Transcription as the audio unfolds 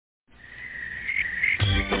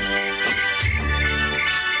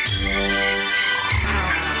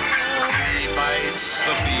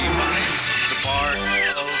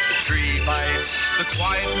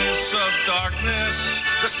white mists of darkness,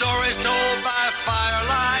 the stories told by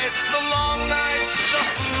firelight, the long nights, the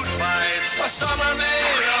food fights, a summer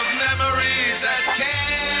made of memories that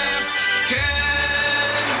can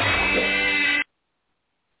be.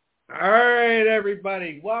 All right,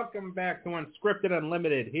 everybody, welcome back to Unscripted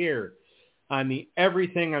Unlimited here on the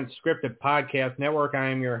Everything Unscripted Podcast Network. I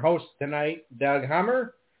am your host tonight, Doug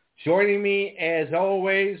Hummer. Joining me, as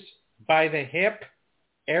always, by the hip,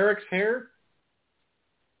 Eric's here.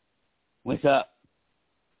 What's up?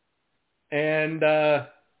 And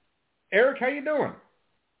Eric, how you doing?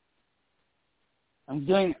 I'm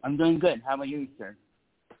doing good. How about you, sir?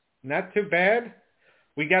 Not too bad.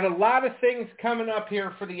 We got a lot of things coming up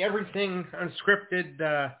here for the Everything Unscripted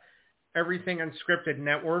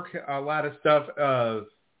Network. A lot of stuff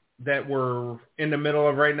that we're in the middle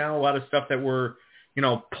of right now. A lot of stuff that we're,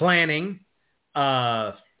 planning,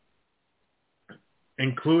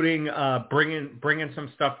 including bringing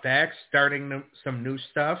some stuff back, starting some new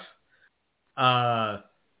stuff,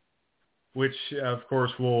 which of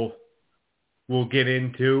course we'll get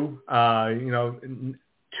into.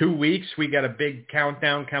 2 weeks, we got a big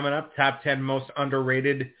countdown coming up. Top 10 most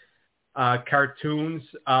underrated cartoons.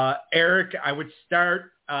 Eric, I would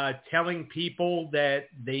start telling people that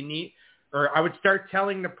they need, or I would start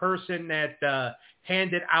telling the person that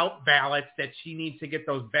handed out ballots that she needs to get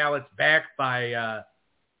those ballots back by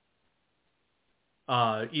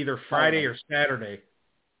either Friday or Saturday.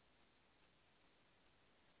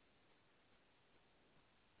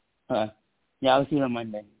 Yeah, I'll see you on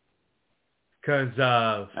Monday. Because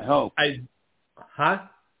I hope. Huh?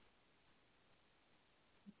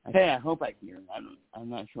 I hope I hear. I'm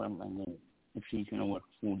not sure if she's gonna work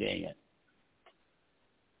full day yet.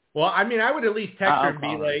 Well, I mean, I would at least text her and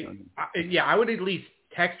be like, her. I would at least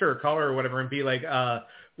text her or call her or whatever and be like,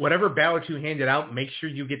 whatever ballots you handed out, make sure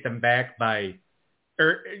you get them back by,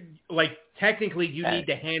 or like technically you need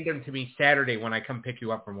to hand them to me Saturday when I come pick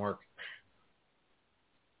you up from work.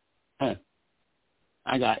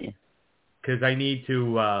 I got you. Because I need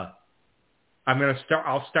to.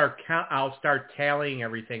 I'll start tallying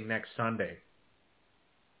everything next Sunday.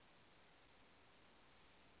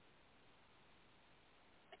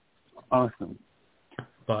 Awesome.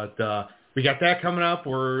 But we got that coming up.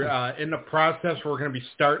 We're in the process. We're going to be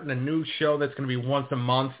starting a new show that's going to be once a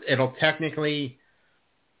month. It'll technically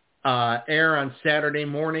air on Saturday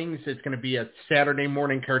mornings. It's going to be a Saturday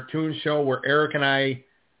morning cartoon show where Eric and I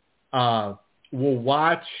will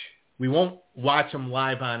watch. We won't watch them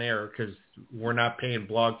live on air because we're not paying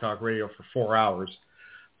Blog Talk Radio for 4 hours.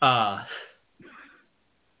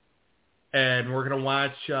 And we're going to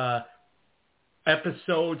watch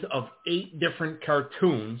episodes of 8 different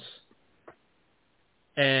cartoons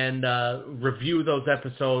and review those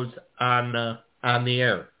episodes on the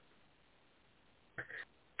air.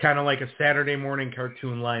 Kind of like a Saturday morning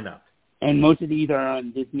cartoon lineup. And most of these are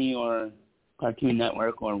on Disney or Cartoon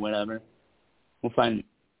Network or whatever. We'll find.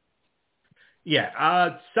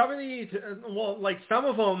 Yeah, some of these, some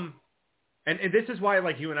of them, and this is why,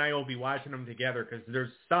 you and I will be watching them together, because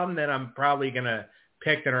there's some that I'm probably going to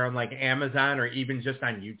pick that are on, Amazon or even just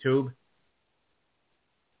on YouTube.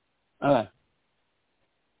 Okay.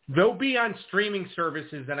 They'll be on streaming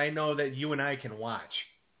services that I know that you and I can watch.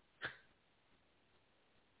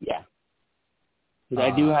 Yeah.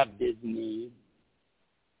 Because I do have Disney,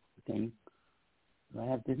 I think. Do I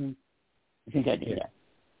have Disney? I think I do, yeah.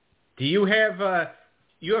 Do you have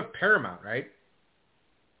you have Paramount, right?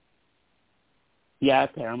 Yeah,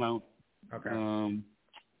 Paramount. Okay.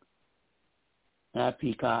 I have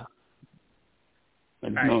Peacock.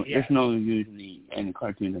 But there's no usually any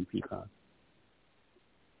cartoons on Peacock.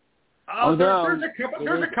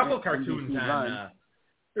 There's a couple cartoons on.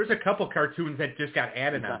 There's a couple cartoons that just got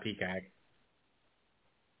added on Peacock.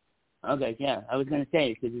 Okay, yeah, I was gonna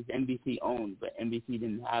say because it's NBC owned, but NBC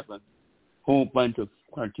didn't have a whole bunch of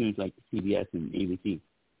cartoons like CBS and ABC.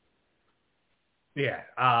 Yeah,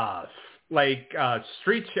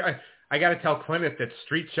 Street. I got to tell Clinton that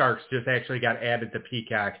Street Sharks just actually got added to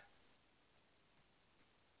Peacock.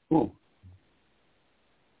 Ooh.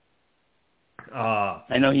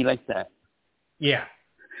 I know he likes that. Yeah.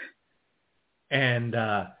 And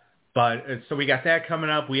so we got that coming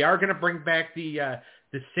up. We are going to bring back the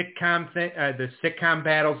sitcom thing, the sitcom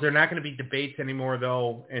battles. They're not going to be debates anymore,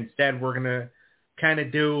 though. Instead, we're going to kind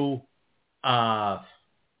of do a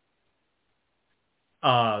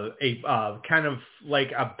kind of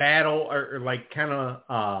like a battle or like kind of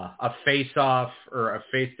a face-off or a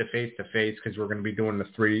face-to-face because we're going to be doing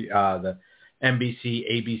the NBC,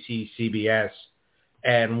 ABC, CBS.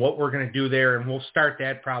 And what we're going to do there, and we'll start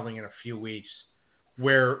that probably in a few weeks,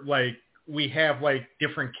 where like we have like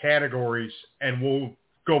different categories, and we'll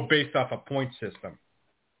go based off a point system.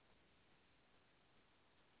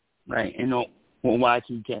 Right, and we'll watch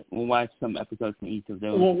some episodes from each of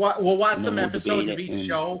those. We'll watch some episodes of each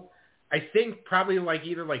show. I think probably like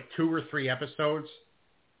either like 2 or 3 episodes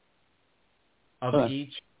of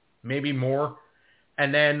each, maybe more.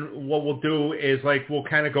 And then what we'll do is like we'll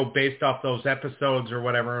kind of go based off those episodes or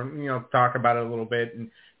whatever, and, talk about it a little bit, and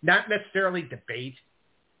not necessarily debate,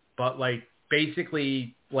 but like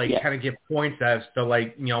basically like kind of give points as to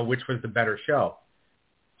like which was the better show.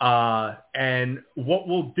 And what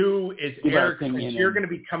we'll do is, Eric, since you're going to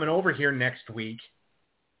be coming over here next week,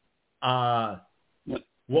 what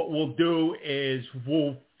we'll do is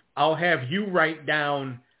I'll have you write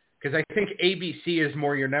down, because I think ABC is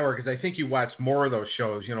more your network, because I think you watch more of those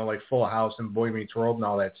shows, like Full House and Boy Meets World and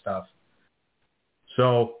all that stuff.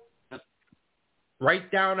 So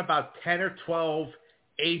write down about 10 or 12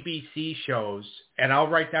 ABC shows, and I'll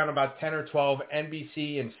write down about 10 or 12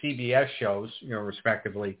 NBC and CBS shows,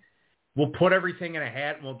 respectively. We'll put everything in a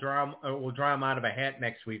hat, and we'll draw them out of a hat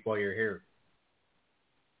next week while you're here.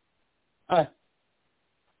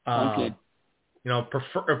 Sounds good.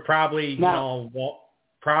 Probably while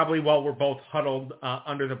we're both huddled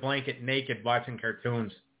under the blanket naked watching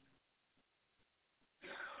cartoons.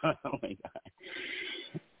 Oh my God!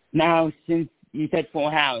 Now, since you said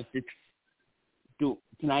Full House,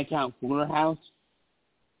 can I count Fuller House?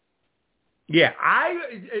 Yeah,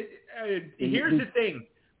 here's the thing.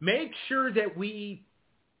 Make sure that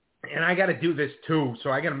and I got to do this too,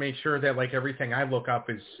 so I got to make sure that like everything I look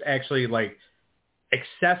up is actually like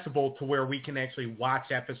accessible to where we can actually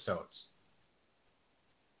watch episodes.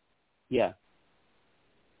 Yeah.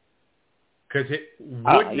 Because it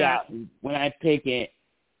would not... When I pick it,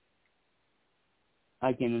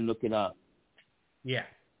 I can look it up. Yeah.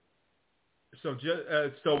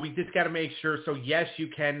 So we just got to make sure. So yes, you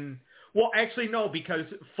can. Well, actually, no, because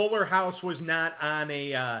Fuller House was not on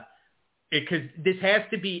a. Because this has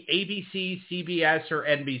to be ABC, CBS, or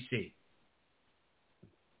NBC.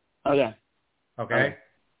 Okay. Okay.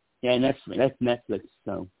 Yeah, and that's Netflix.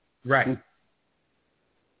 So. Right.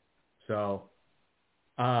 So.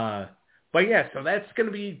 But yeah, so that's going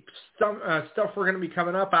to be some stuff we're going to be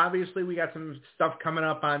coming up. Obviously, we got some stuff coming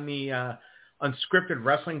up on the Unscripted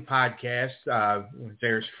Wrestling Podcast.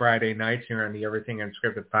 There's Friday nights here on the Everything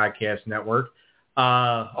Unscripted Podcast Network.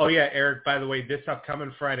 Eric, by the way, this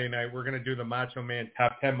upcoming Friday night, we're going to do the Macho Man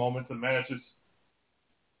Top 10 Moments and Matches.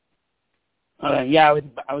 I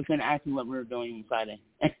was going to ask you what we were doing Friday.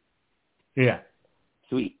 Yeah.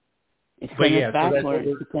 Sweet. Is Kenneth back or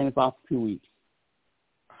is Kenneth off 2 weeks?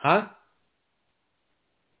 Huh?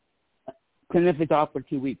 Kenneth is off for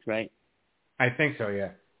 2 weeks, right? I think so, yeah.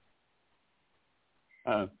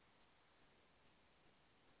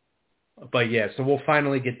 But yeah, so we'll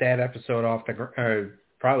finally get that episode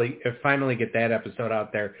finally get that episode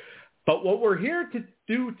out there. But what we're here to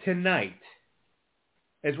do tonight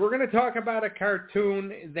is we're going to talk about a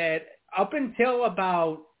cartoon that up until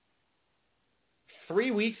about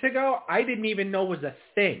 3 weeks ago, I didn't even know was a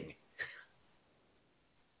thing.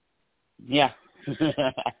 Yeah.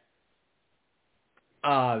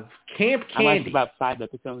 Camp Candy. I watched about 5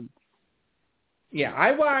 episodes. Yeah,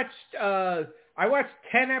 I watched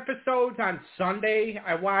 10 episodes on Sunday.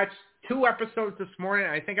 I watched 2 episodes this morning.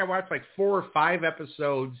 I think I watched like 4 or 5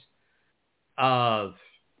 episodes of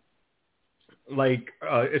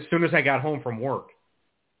as soon as I got home from work.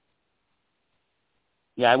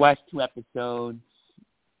 Yeah, I watched 2 episodes.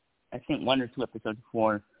 I think 1 or 2 episodes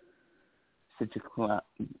before 6 o'clock.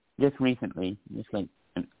 Just recently,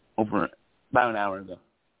 over about an hour ago.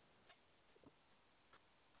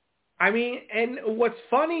 I mean, and what's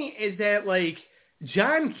funny is that,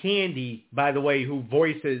 John Candy, by the way, who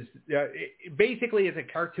voices, basically is a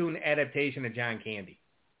cartoon adaptation of John Candy.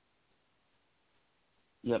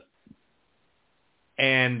 Yep.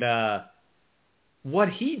 And what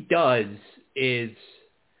he does is,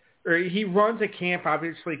 he runs a camp,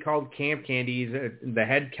 obviously called Camp Candy. He's the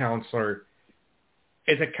head counselor.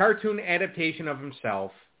 It's a cartoon adaptation of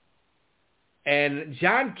himself. And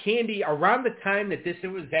John Candy, around the time that this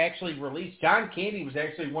was actually released, John Candy was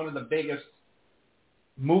actually one of the biggest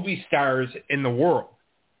movie stars in the world.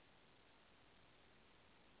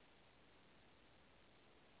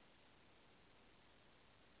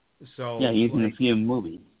 So yeah, he's in a few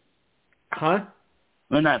movies. Huh?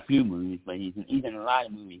 Well, not a few movies, but he's in a lot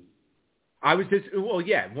of movies.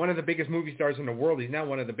 One of the biggest movie stars in the world. He's not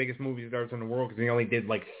one of the biggest movie stars in the world because he only did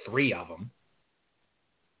 3 of them.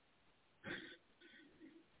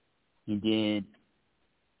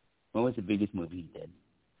 What was the biggest movie he did?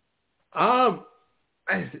 I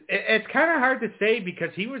it's kind of hard to say because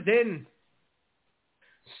he was in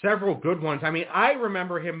several good ones. I mean, I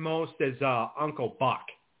remember him most as Uncle Buck.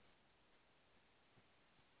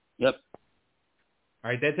 Yep.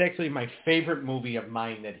 All right, that's actually my favorite movie of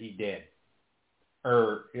mine that he did.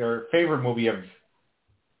 Or favorite movie of...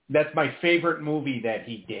 That's my favorite movie that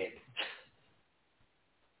he did.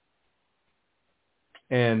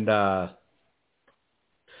 And,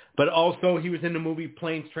 but also he was in the movie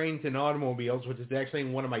Planes, Trains, and Automobiles, which is actually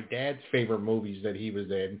one of my dad's favorite movies that he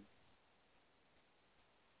was in.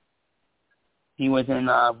 He was in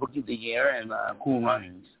Rookie of the Year and Cool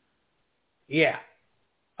Runnings. Yeah.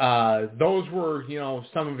 Those were,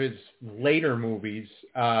 some of his later movies.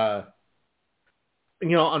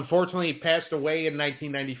 Unfortunately, he passed away in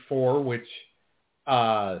 1994, which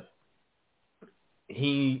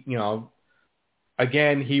he,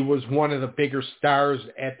 again, he was one of the bigger stars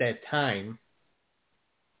at that time.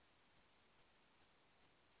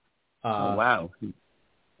 Oh, wow.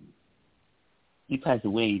 He passed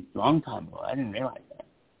away a long time ago. I didn't realize that.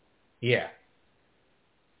 Yeah.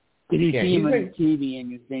 Did you see him on TV and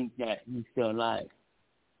you think that he's still alive?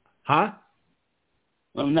 Huh?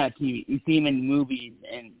 Well, not TV. You see him in movies,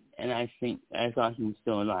 and I thought he was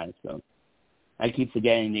still alive. So I keep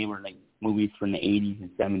forgetting they were like movies from the 80s and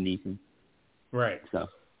 70s and right stuff.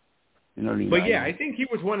 But yeah, I think he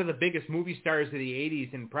was one of the biggest movie stars of the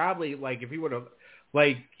 80s, and probably if he would have,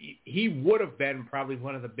 he would have been probably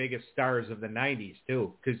one of the biggest stars of the 90s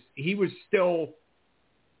too, because he was still,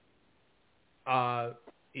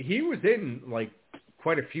 he was in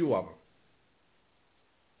quite a few of them.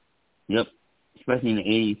 Yep. Especially in the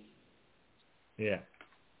 80s. Yeah.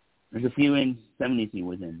 There's a few in the 70s he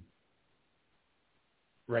was in.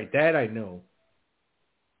 Right, that I know.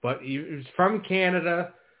 But he was from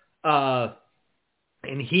Canada, and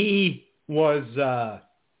he was,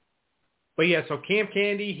 but yeah, so Camp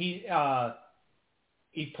Candy,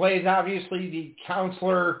 he plays, obviously, the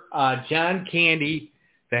counselor, John Candy,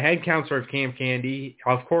 the head counselor of Camp Candy.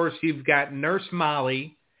 Of course, you've got Nurse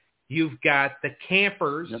Molly. You've got the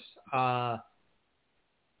campers, yep.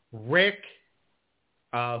 Rick,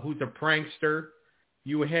 who's a prankster.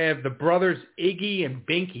 You have the brothers Iggy and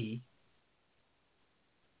Binky.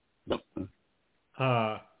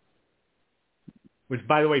 Which,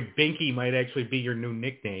 by the way, Binky might actually be your new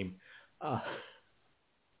nickname.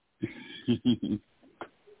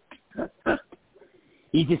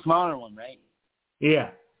 He's the smaller one, right? Yeah.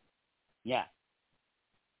 Yeah.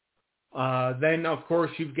 Then, of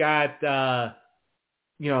course, you've got,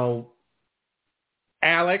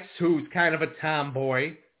 Alex, who's kind of a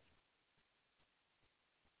tomboy.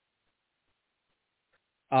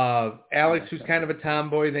 Alex, who's kind of a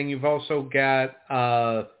tomboy. Then you've also got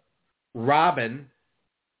Robin,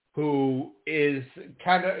 who is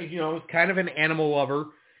kind of an animal lover.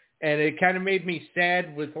 And it kind of made me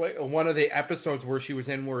sad with one of the episodes where she was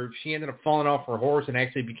in, where she ended up falling off her horse and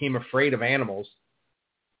actually became afraid of animals.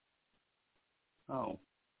 Oh.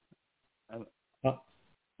 I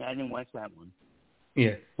didn't watch that one.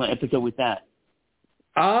 Yeah. What episode was that?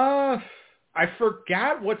 I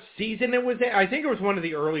forgot what season it was in. I think it was one of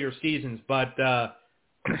the earlier seasons, but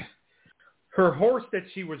her horse that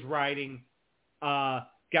she was riding got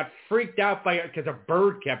freaked out because a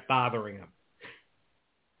bird kept bothering him.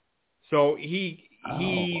 So he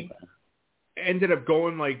ended up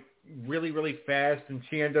going really, really fast, and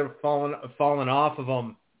she ended up falling off of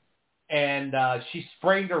him. And she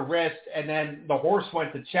sprained her wrist, and then the horse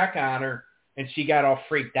went to check on her, and she got all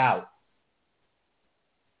freaked out.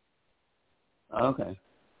 Okay.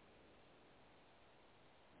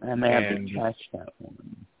 I may have to catch that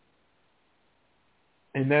one.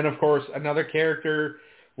 And then, of course, another character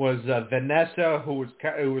was Vanessa, who was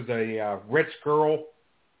a rich girl.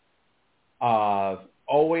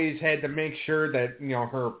 Always had to make sure that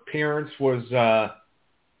her appearance was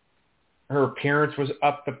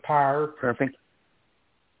up to par. Perfect.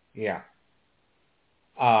 Yeah.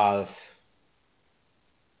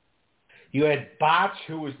 You had Botch,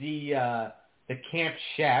 who was the camp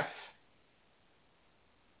chef.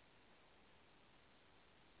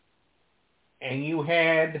 And you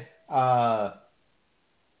had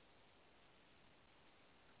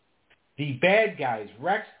the bad guys,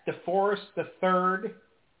 Rex DeForest III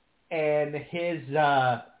and his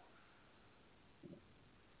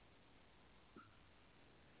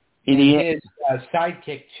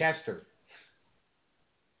sidekick, Chester.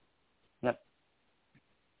 Yep.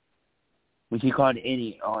 Which he called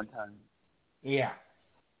Idiot all the time. Yeah.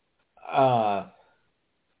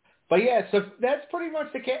 But yeah, so that's pretty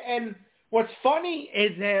much the case. And What's funny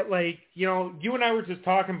is that, like, you know, you and I were just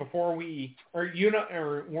talking before we, or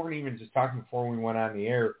weren't even just talking before we went on the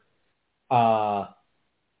air.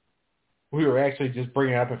 We were actually just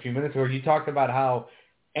bringing it up a few minutes ago. You talked about how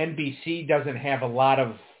NBC doesn't have a lot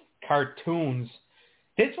of cartoons.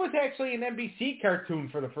 This was actually an NBC cartoon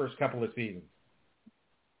for the first couple of seasons.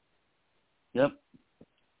 Yep.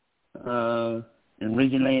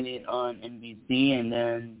 Originated on NBC, and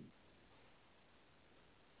then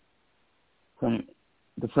from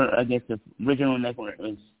the first, I guess the original network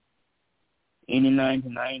was 89 to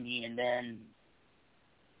 90, and then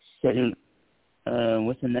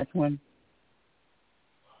what's the next one?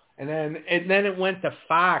 And then it went to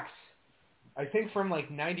Fox, I think from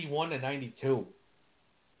like 91 to 92.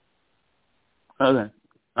 Okay.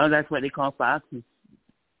 Oh, that's what they call Fox?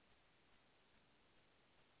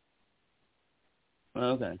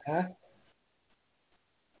 Okay. Huh?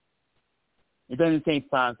 It doesn't say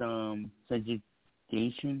Fox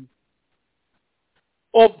syndication.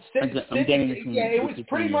 Well, I'm getting this from it was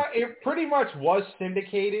pretty much was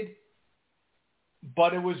syndicated,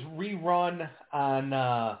 but it was rerun on.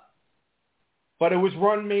 But it was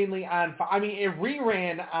run mainly on. I mean, it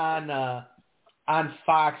reran on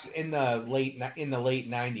Fox in the late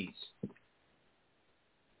 90s.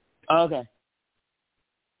 Okay.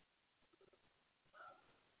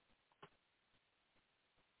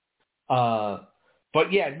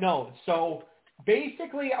 But yeah, no. So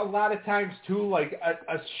basically, a lot of times too, like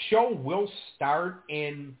a show will start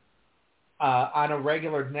in on a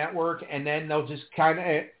regular network, and then they'll just kind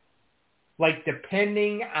of, like,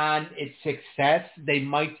 depending on its success, they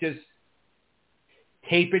might just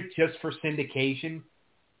tape it just for syndication.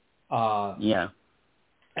 Yeah.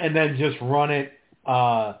 And then just run it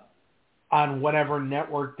on whatever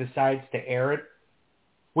network decides to air it.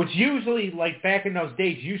 Which usually, like back in those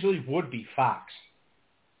days, usually would be Fox.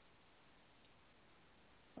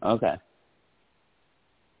 Okay.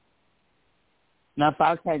 Now,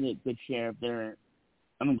 Fox has a good share of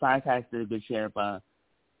Fox has a good share of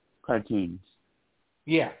cartoons.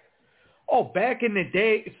 Yeah. Oh, back in the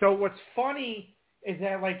day. So what's funny is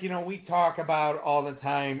that, like, you know, we talk about all the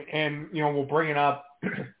time, and, you know, we'll bring it up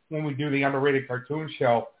when we do the underrated cartoon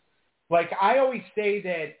show. Like, I always say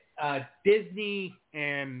that Disney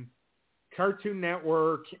and Cartoon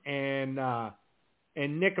Network and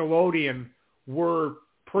Nickelodeon were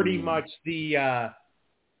pretty much the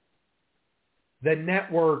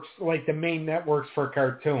networks, like the main networks for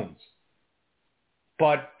cartoons.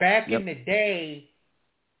 But back in the day,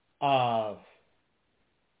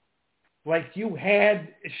 like, you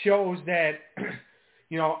had shows that,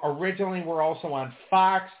 you know, originally were also on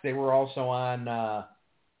Fox. They were also on,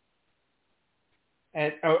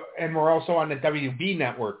 and were also on the WB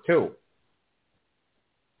network too.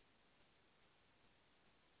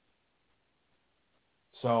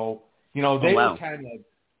 So, you know, they were kind of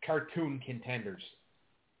cartoon contenders.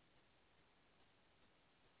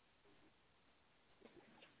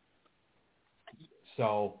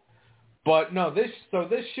 So, but no, this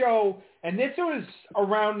show, and this was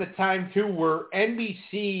around the time too where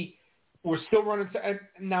NBC was still running.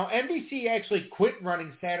 Now NBC actually quit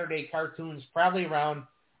running Saturday cartoons probably around,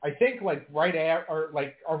 I think, like right at, or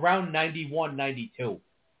like around 91, 92.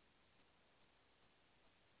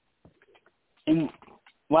 And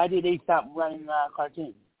why did they stop running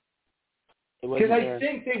cartoons? Because I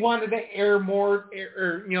think they wanted to air more,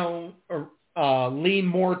 or you know, or lean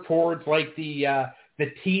more towards like the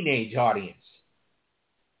teenage audience.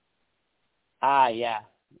 Yeah.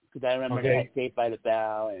 Because I remember they had Saved by the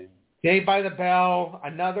Bell. And Saved by the Bell,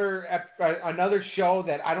 another show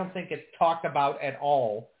that I don't think it's talked about at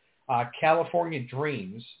all, California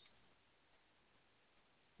Dreams.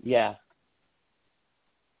 Yeah.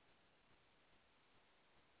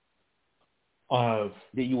 Did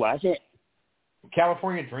you watch it?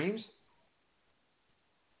 California Dreams?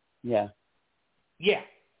 Yeah. Yeah.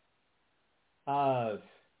 When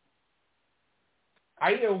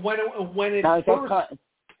it first...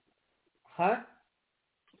 Huh?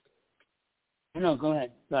 No, go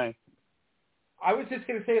ahead. Sorry. I was just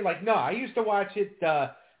going to say, like, no, I used to watch it.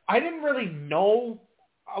 I didn't really know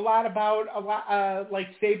a lot about, like,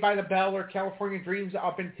 Saved by the Bell or California Dreams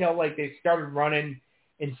up until, like, they started running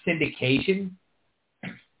in syndication.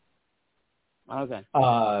 Okay.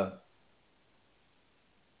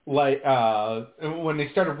 When they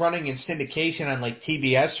started running in syndication on, like,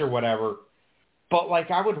 TBS or whatever. But, like,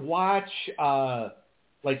 I would watch,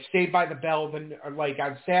 like, Saved by the Bell, like,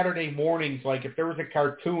 on Saturday mornings, like, if there was a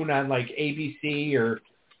cartoon on, like, ABC or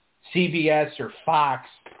CBS or Fox,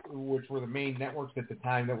 which were the main networks at the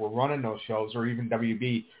time that were running those shows, or even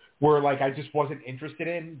WB, where like I just wasn't interested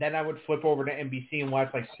in, then I would flip over to NBC and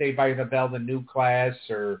watch like Saved by the Bell, The New Class,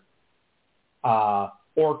 or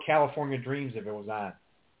California Dreams if it was on.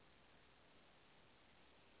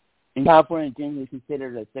 And California Dreams is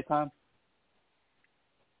considered a sitcom?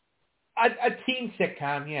 A teen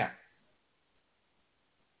sitcom, yeah.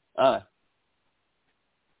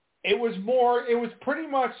 It was pretty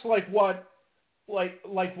much like what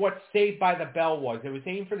Saved by the Bell was. It was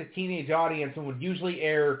aimed for the teenage audience and would usually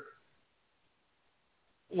air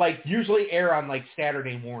on like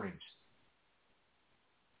Saturday mornings.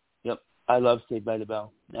 Yep, I love Saved by the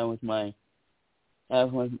Bell. That was one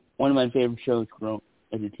of my favorite shows growing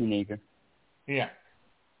as a teenager. Yeah.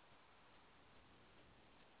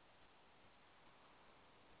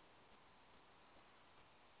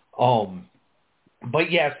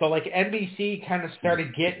 But yeah, so like NBC kind of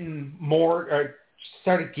started gearing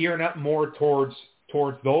up more towards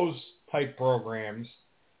those type programs.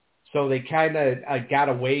 So they kind of got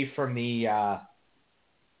away from the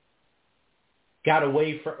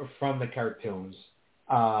cartoons,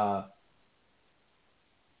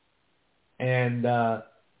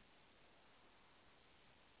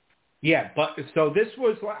 yeah. But so this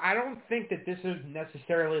was, I don't think that this is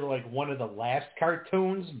necessarily like one of the last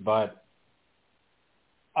cartoons, but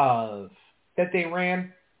that they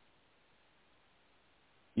ran.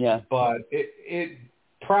 Yeah. But it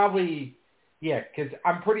probably, yeah, because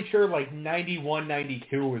I'm pretty sure like 91,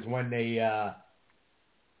 92 is when they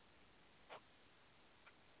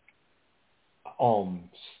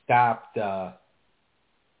stopped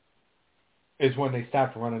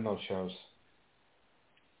running those shows.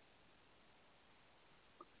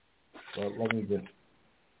 But let me just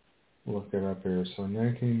look it up here. So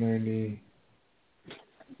 1990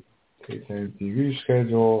 daytime TV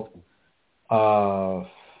schedule.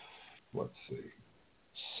 Let's see.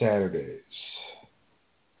 Saturdays.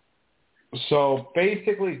 So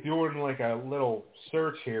basically doing like a little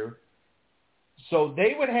search here. So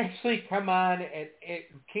they would actually come on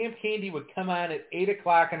Camp Candy would come on at 8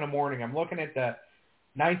 o'clock in the morning. I'm looking at the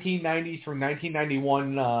 1990 through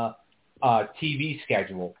 1991 TV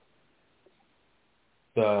schedule.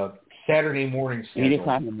 The Saturday morning schedule. 8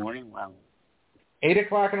 o'clock in the morning? Wow. 8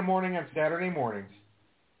 o'clock in the morning on Saturday mornings.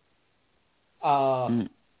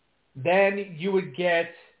 Then you would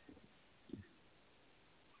get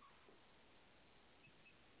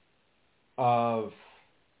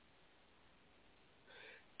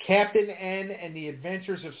Captain N and the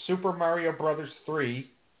Adventures of Super Mario Brothers 3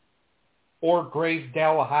 or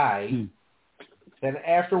Gravedale High. Then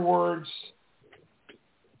afterwards,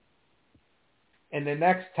 in the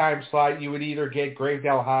next time slot, you would either get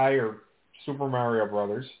Gravedale High or Super Mario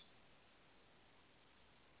Brothers.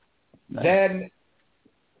 Nice. Then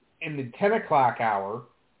in the 10 o'clock hour,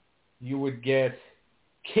 you would get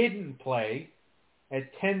Kid and Play.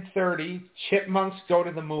 At 10:30, Chipmunks Go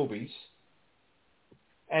to the Movies.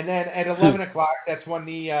 And then at 11 o'clock, that's when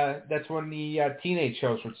the teenage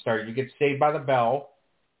shows would start. You get Saved by the Bell,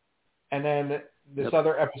 and then this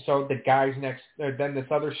other episode, The Guys Next. Then this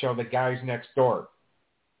other show, The Guys Next Door,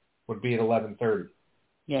 would be at 11:30.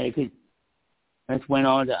 Yeah, that's when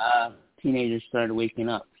all the teenagers started waking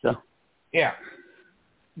up. So. Yeah.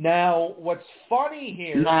 Now, what's funny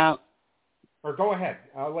here? Or go ahead.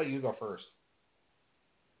 I'll let you go first.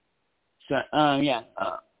 So, yeah.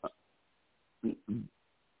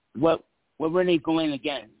 What were they going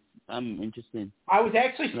against? I'm interested. I was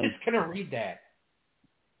actually just going to read that.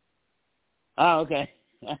 Oh, okay.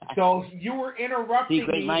 So you were interrupting me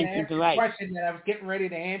to ask a question that I was getting ready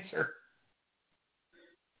to answer.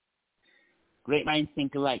 Great minds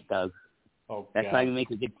think alike, Doug. Oh, that's God. how you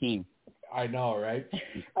make a good team. I know, right?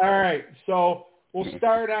 All right, so we'll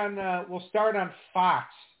start on Fox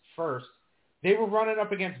first. They were running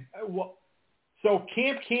up against so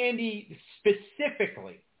Camp Candy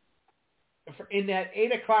specifically in that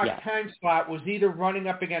 8 o'clock time slot was either running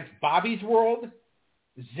up against Bobby's World,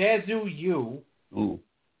 Zazu U,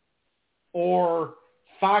 or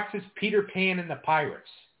Fox's Peter Pan and the Pirates.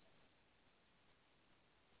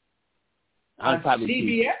 On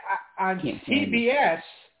CBS,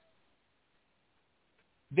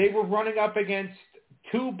 they were running up against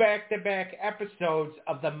 2 back-to-back episodes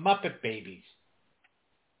of the Muppet Babies.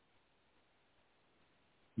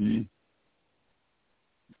 That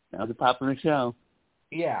was a popular show.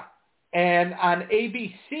 Yeah. And on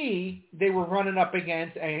ABC, they were running up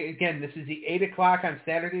against, again, this is the 8 o'clock on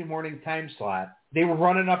Saturday morning time slot, they were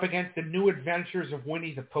running up against The New Adventures of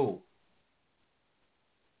Winnie the Pooh.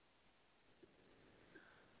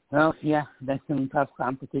 Well, yeah, that's some tough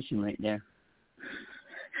competition right there.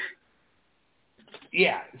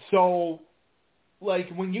 Yeah, so like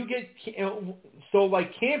when you get so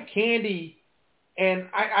like Camp Candy, and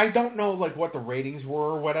I don't know like what the ratings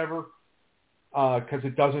were or whatever, because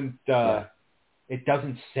it doesn't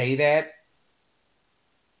say that.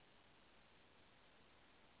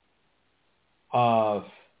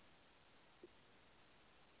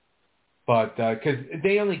 But because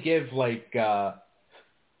they only give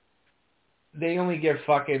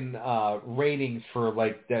fucking ratings for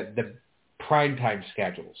like the primetime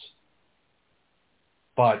schedules.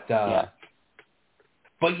 But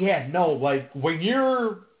but yeah, no, like when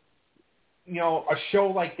you're a show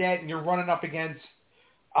like that and you're running up against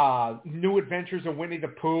New Adventures of Winnie the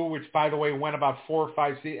Pooh, which by the way went about 4 or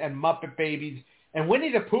 5 seasons, and Muppet Babies, and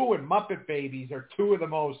Winnie the Pooh and Muppet Babies are two of the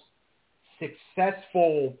most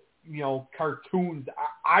successful cartoons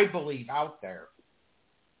I believe out there.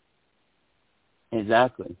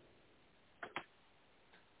 Exactly.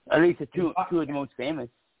 At least the two of the most famous.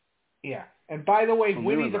 Yeah. And by the way,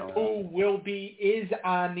 Winnie the Pooh is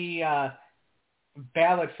on the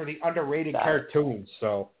ballot for the underrated cartoons,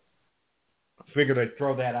 so I figured I'd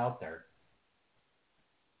throw that out there.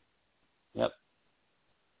 Yep.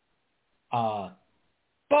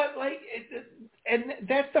 But like, and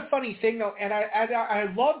that's the funny thing though, and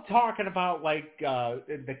I love talking about like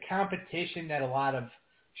the competition that a lot of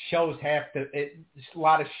shows had to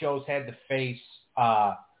face.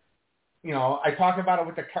 I talk about it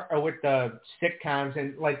with the sitcoms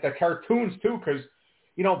and like the cartoons too, because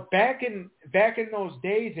back in those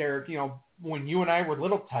days, Eric, when you and I were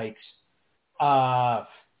little tykes,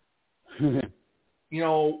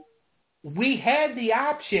 we had the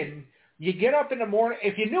option. You get up in the morning,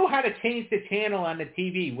 if you knew how to change the channel on the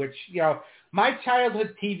TV, which, my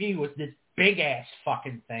childhood TV was this big ass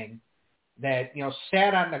fucking thing that,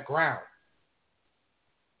 sat on the ground.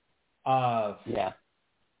 Yeah.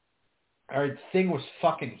 Our thing was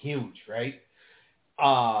fucking huge, right?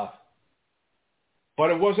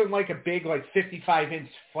 But it wasn't like a big, like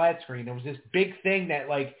 55-inch flat screen. It was this big thing that,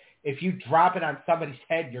 like, if you drop it on somebody's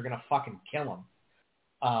head, you're going to fucking kill them.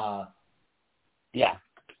 Yeah.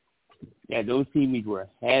 Yeah, those TVs were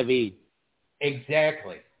heavy.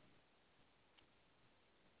 Exactly.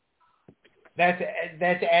 That's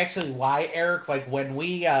actually why, Eric, like when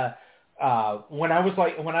we when I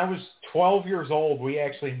was 12 years old, we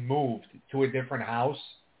actually moved to a different house,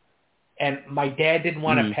 and my dad didn't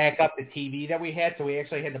want to pack up the TV that we had, so we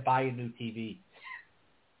actually had to buy a new TV.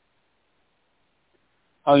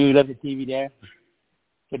 Oh, you left the TV there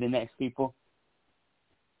for the next people?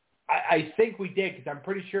 I think we did, because I'm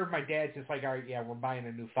pretty sure my dad's just like, all right, yeah, we're buying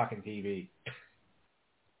a new fucking TV.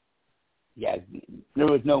 Yeah, there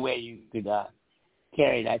was no way you could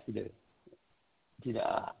carry that to the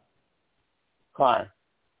car.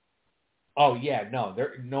 Oh yeah,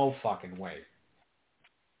 no fucking way.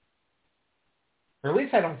 Or at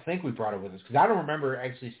least I don't think we brought it with us, because I don't remember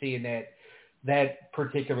actually seeing that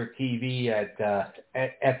particular TV at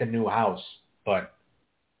the new house. But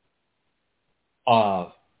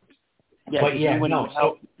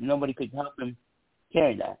nobody could help him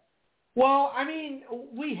carry that. Well, I mean,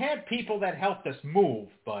 we had people that helped us move,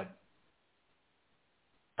 but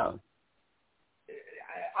I'm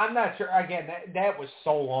not sure. Again, that was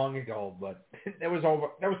so long ago, but that was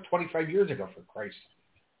 25 years ago, for Christ's sake.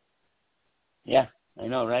 Yeah, I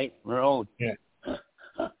know, right? We're old. Yeah.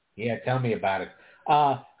 Yeah, tell me about it.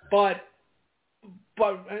 But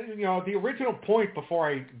the original point before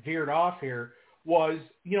I veered off here was,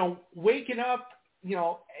 waking up,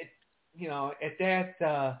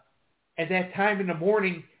 at that time in the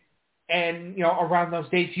morning, and around those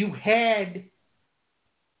days, you had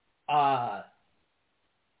an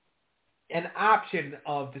option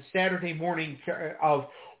of the Saturday morning of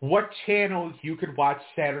what channels you could watch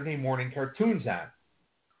Saturday morning cartoons on.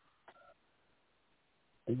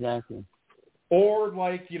 Exactly. Or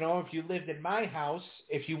like, if you lived in my house,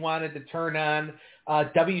 if you wanted to turn on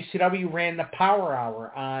WCW ran the Power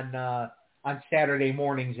Hour on Saturday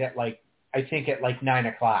mornings at I think at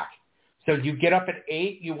 9:00. So you get up at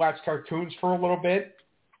 8, you watch cartoons for a little bit,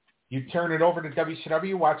 you turn it over to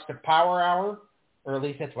WCW, watch the Power Hour, or at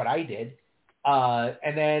least that's what I did,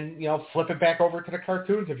 and then flip it back over to the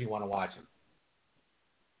cartoons if you want to watch them.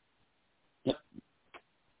 Yep.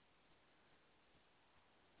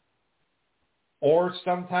 Or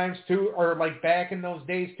sometimes too, or like back in those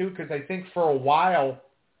days too, because I think for a while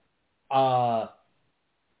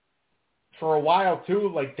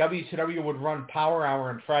too, like WCW would run Power Hour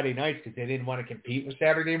on Friday nights because they didn't want to compete with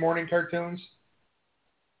Saturday morning cartoons.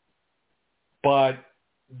 But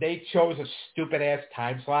they chose a stupid ass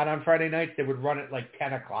time slot on Friday nights. They would run it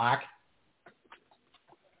 10:00.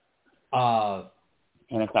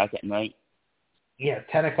 10:00 at night.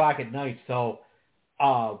 10 o'clock at night. So,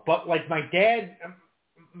 but like my dad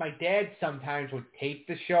sometimes would tape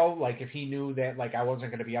the show. Like if he knew that like I wasn't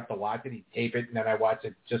going to be up to watch it, he'd tape it and then I watch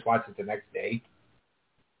it the next day.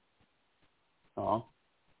 Oh.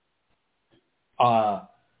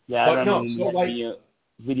 Yeah, I remember when we had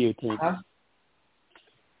videotape. Huh?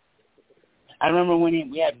 I remember when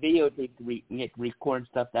we had videotape we had to record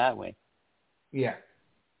stuff that way. Yeah.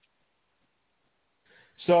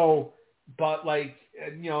 So, but like,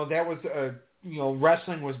 that was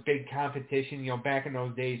wrestling was big competition, back in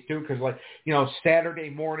those days too, because like, Saturday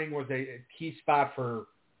morning was a key spot for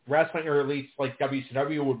wrestling, or at least like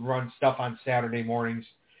WCW would run stuff on Saturday mornings.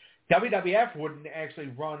 WWF wouldn't actually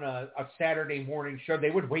run a Saturday morning show.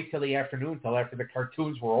 They would wait till the afternoon, till after the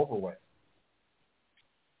cartoons were over with.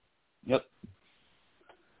 Yep.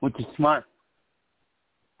 Which is smart.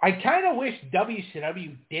 I kind of wish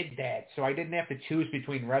WCW did that, so I didn't have to choose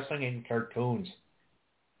between wrestling and cartoons.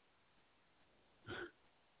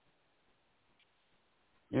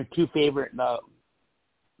 Your two favorite,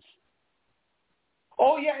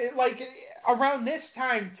 Oh, yeah, like, around this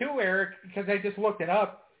time, too, Eric, because I just looked it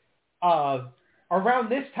up, around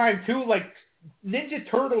this time, too, like, Ninja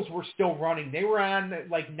Turtles were still running. They were on,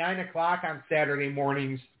 like, 9 o'clock on Saturday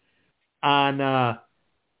mornings on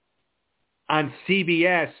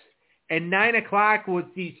CBS, and 9 o'clock was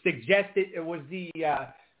the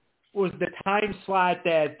time slot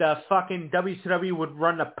that fucking WCW would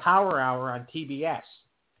run the Power Hour on TBS.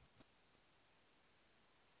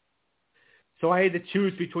 So I had to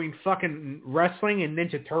choose between fucking wrestling and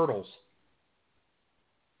Ninja Turtles.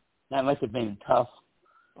 That must have been a tough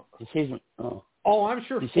decision. Oh, I'm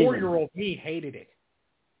sure 4-year-old me hated it.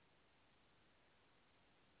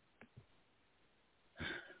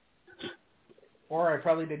 Or I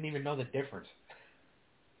probably didn't even know the difference.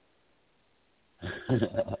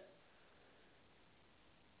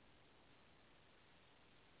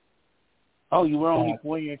 Oh, you were only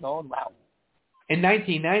 4 years old? Wow. In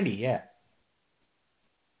 1990, yeah.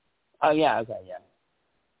 Oh, yeah, okay, yeah.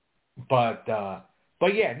 But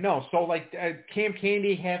yeah, no, so like Camp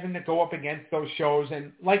Candy having to go up against those shows,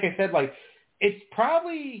 and like I said, like it's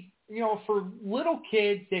probably, for little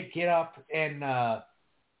kids that get up and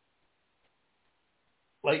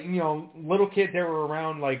little kids that were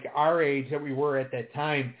around like our age that we were at that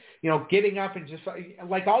time, getting up and just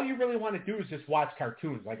like all you really want to do is just watch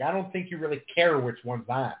cartoons. Like I don't think you really care which one's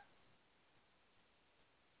on.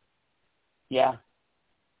 Yeah.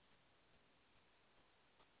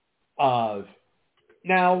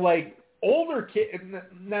 Now, like, older kids,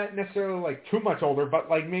 not necessarily, like, too much older, but,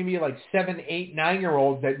 like, maybe, like, 7, 8,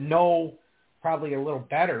 9-year-olds that know probably a little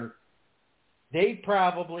better, they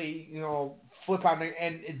probably, flip on there,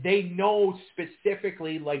 and they know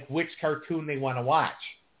specifically, like, which cartoon they want to watch.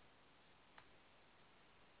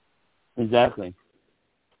 Exactly.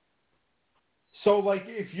 So, like,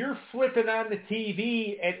 if you're flipping on the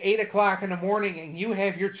TV at 8 o'clock in the morning and you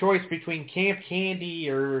have your choice between Camp Candy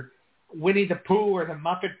or Winnie the Pooh or the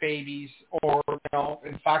Muppet Babies, or,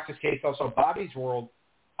 in Fox's case, also Bobby's World,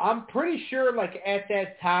 I'm pretty sure, like, at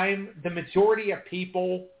that time, the majority of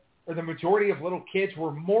people or the majority of little kids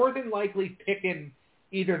were more than likely picking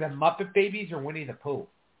either the Muppet Babies or Winnie the Pooh.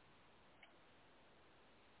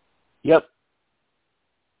 Yep.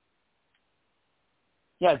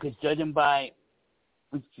 Yeah, because judging by,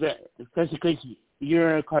 especially because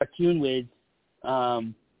you're a cartoon with,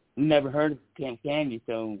 you never heard of Camp Candy,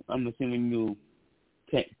 so I'm assuming you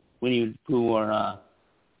pick Winnie the Pooh or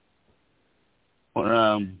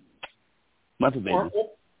Muppet Babies.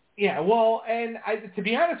 Yeah, well, and to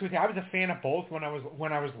be honest with you, I was a fan of both when I was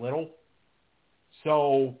little.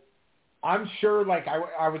 So I'm sure, like,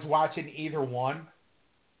 I was watching either one.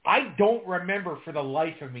 I don't remember for the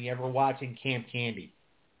life of me ever watching Camp Candy.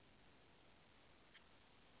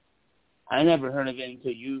 I never heard of it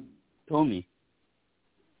until you told me.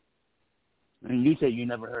 And you said you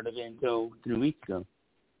never heard of it until 3 weeks ago.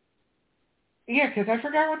 Yeah, because I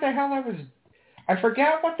forgot what the hell I was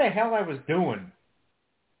doing.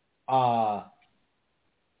 How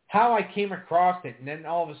I came across it, and then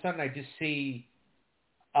all of a sudden I just see,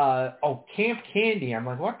 Camp Candy. I'm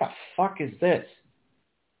like, what the fuck is this?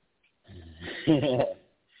 And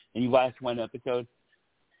you watched one episode?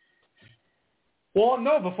 Well,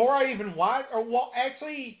 no, before I even watched,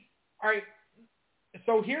 actually, all right,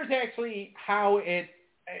 so here's actually how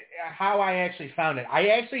I actually found it. I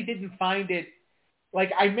actually didn't find it,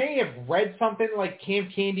 like, I may have read something like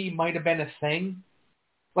Camp Candy might have been a thing,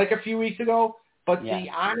 like a few weeks ago, but yeah. The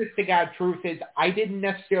honest to God truth is I didn't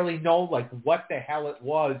necessarily know, like, what the hell it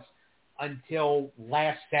was until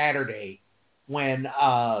last Saturday when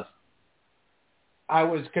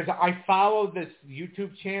because I follow this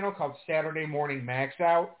YouTube channel called Saturday Morning Max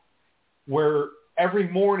Out, where every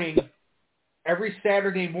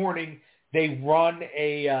Saturday morning, they run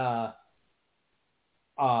a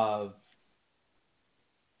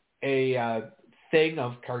thing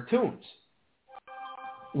of cartoons,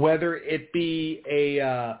 whether it be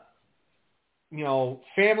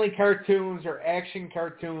family cartoons or action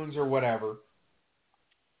cartoons or whatever.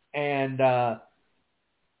 And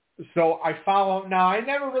so I follow. Now, I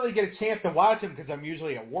never really get a chance to watch them because I'm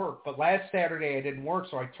usually at work. But last Saturday I didn't work,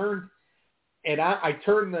 so I turned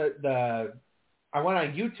I went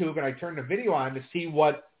on YouTube and I turned the video on to see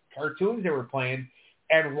what cartoons they were playing.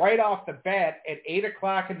 And right off the bat, at 8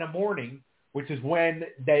 o'clock in the morning, which is when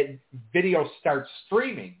that video starts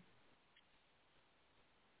streaming,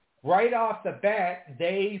 right off the bat,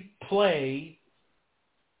 they play,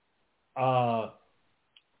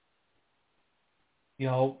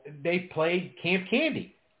 they played Camp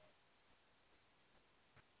Candy.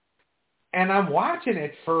 And I'm watching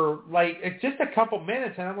it for, just a couple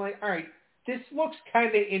minutes, and I'm like, all right, this looks kind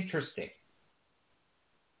of interesting.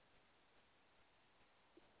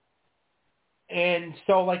 And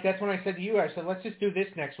so, that's when I said to you, I said, let's just do this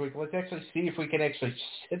next week. Let's actually see if we can actually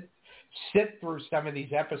sit through some of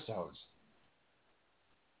these episodes.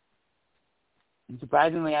 And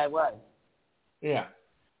surprisingly, I was. Yeah.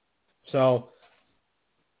 So,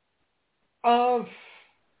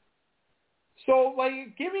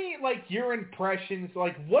 give me, your impressions.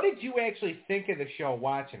 What did you actually think of the show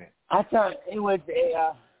watching it? I thought it was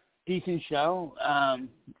a decent show.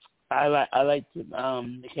 I liked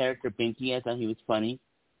the character Binky. I thought he was funny.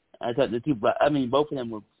 I thought both of them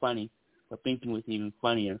were funny, but Binky was even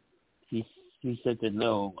funnier. He's such a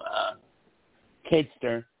little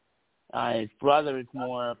kidster. His brother is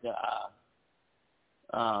more of the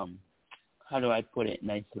how do I put it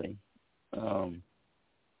nicely?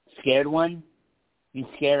 Scared one. He's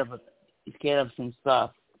scared of some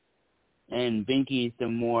stuff, and Binky is the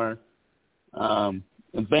more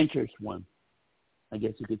adventurous one, I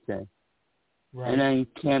guess you could say. Right. And then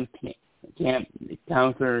Camp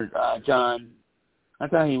Counselor John, I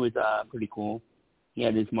thought he was pretty cool. He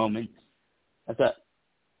had his moments. I thought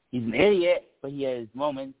he's an idiot, but he had his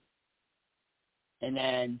moments. And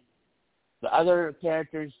then the other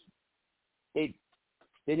characters, they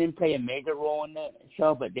didn't play a major role in the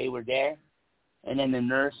show, but they were there. And then the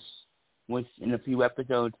nurse was in a few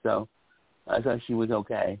episodes, so I thought she was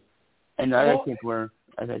okay. And the other kids were,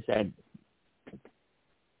 as I said.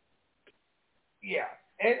 Yeah.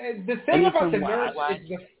 And the thing about the nurse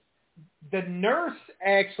is the nurse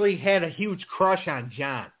actually had a huge crush on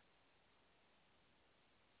John.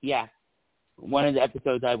 Yeah. One of the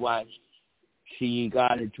episodes I watched, she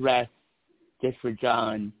got a dress just for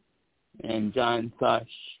John, and John thought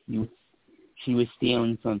she was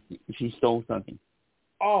stealing something. She stole something.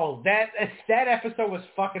 Oh, that episode was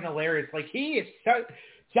fucking hilarious. He is so...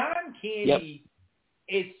 John Candy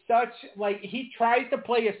is such... he tries to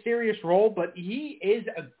play a serious role, but he is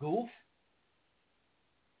a goof.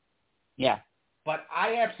 Yeah. But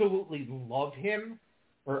I absolutely loved him.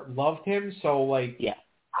 So, yeah.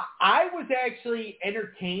 I was actually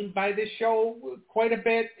entertained by this show quite a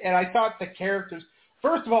bit, and I thought the characters...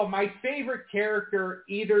 First of all, my favorite character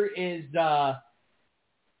either is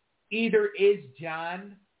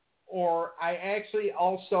John, or I actually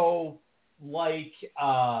also like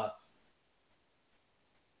I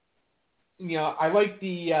like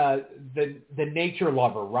the nature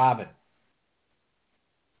lover, Robin.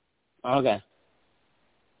 Okay.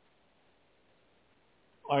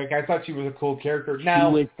 I thought she was a cool character.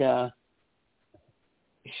 Now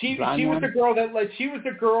she was the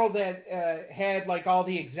girl that had all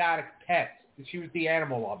the exotic pets. She was the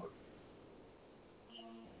animal lover.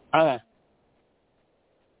 Okay.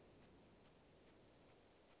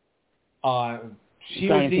 She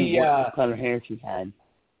was the what color hair she had.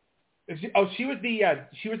 She was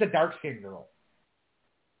the dark skinned girl.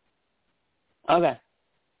 Okay.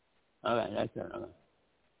 Okay, that's her. Okay.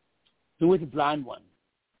 Who was the blonde one?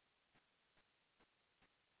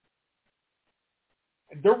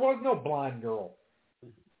 There was no blonde girl.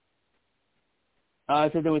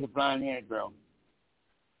 I said there was a blonde haired girl.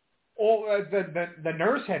 Oh, the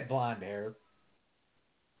nurse had blonde hair.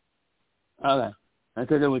 Okay. I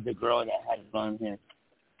thought there was a girl that had blonde hair.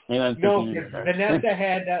 No,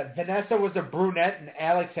 Vanessa was a brunette and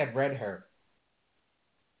Alex had red hair.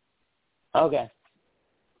 Okay.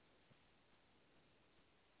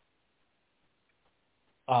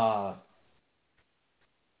 But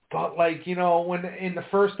when in the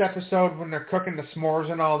first episode when they're cooking the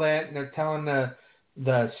s'mores and all that, and they're telling the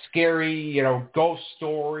the scary, ghost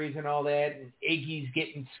stories and all that, and Iggy's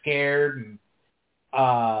getting scared, and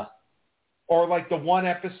or like the one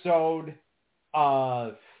episode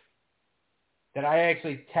that I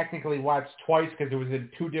actually technically watched twice because it was in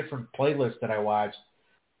two different playlists that I watched.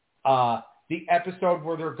 The episode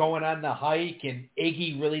where they're going on the hike, and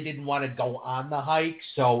Iggy really didn't want to go on the hike,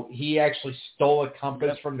 so he actually stole a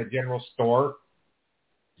compass from the general store.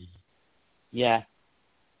 Yeah.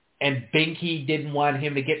 And Binky didn't want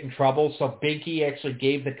him to get in trouble, so Binky actually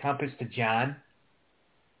gave the compass to John.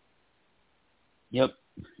 Yep.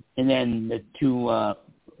 And then the two,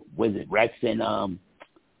 was it Rex and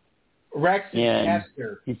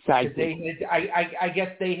Chester? His sidekick. I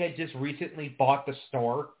guess they had just recently bought the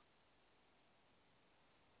store.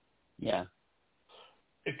 Yeah.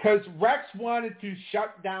 Because Rex wanted to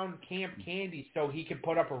shut down Camp Candy so he could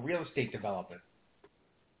put up a real estate development.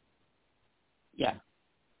 Yeah.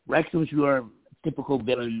 Rex was your typical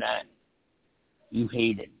villain that you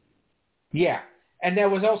hated. Yeah. And that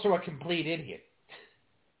was also a complete idiot.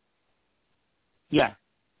 Yeah.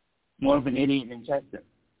 More of an idiot than Chester.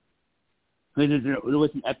 Because there was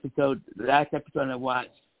an episode, the last episode I watched,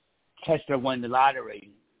 Chester won the lottery.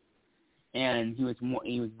 And he was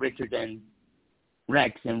richer than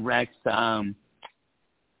Rex. And Rex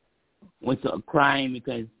was crying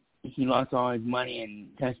because he lost all his money, and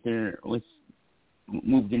Chester was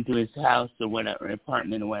moved into his house or whatever,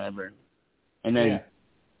 apartment or whatever. And then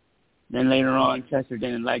later on, Chester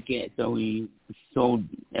didn't like it, so he sold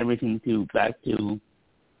everything back to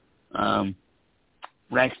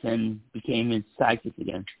Rex and became his sidekick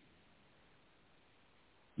again.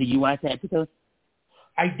 Did you watch that episode?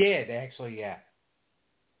 I did, actually, yeah.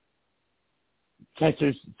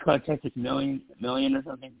 It's called Chester's Million or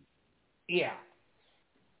something? Yeah.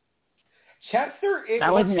 Chester,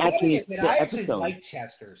 that wasn't actually I actually like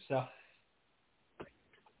Chester, so.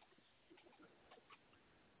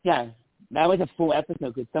 Yeah, that was a full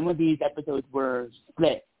episode, because some of these episodes were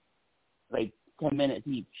split, like 10 minutes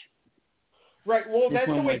each. Right, well, that's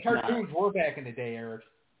the way cartoons were back in the day, Eric.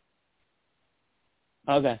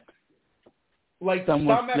 Okay. Like, some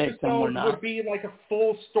episodes would be like a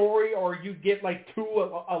full story, or you get like 2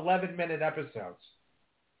 11-minute episodes.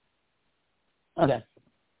 Okay.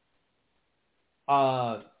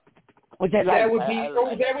 That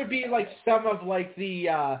would be like some of like the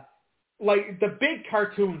big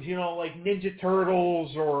cartoons, like Ninja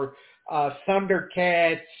Turtles or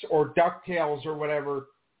Thundercats or DuckTales or whatever.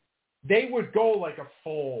 They would go like a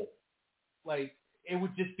full, like it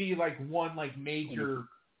would just be like one like major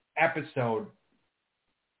episode.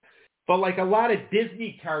 But like a lot of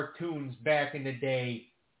Disney cartoons back in the day,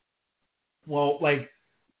 well, like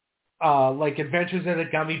Adventures of the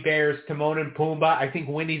Gummy Bears, Timon and Pumbaa. I think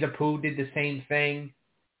Winnie the Pooh did the same thing.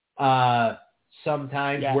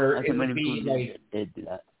 Sometimes where it would be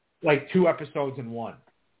like 2 episodes in one.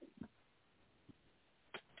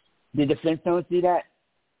 Did the Flintstones do that?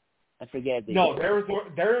 I forget. No,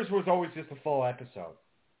 theirs was always just a full episode.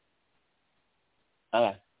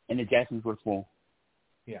 And the Jetsons were full.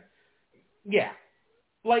 Yeah. Yeah.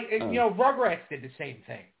 Like, Rugrats did the same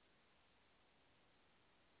thing.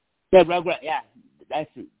 Yeah, Rugrats, yeah.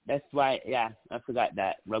 That's why, yeah, I forgot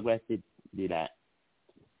that. Rugrats did do that.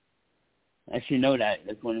 I should know that.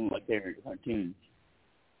 That's one of my favorite cartoons.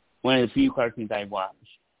 One of the few cartoons I watch.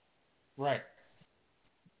 Right.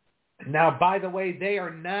 Now, by the way, they are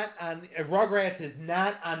not on... Rugrats is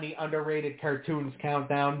not on the underrated cartoons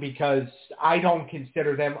countdown because I don't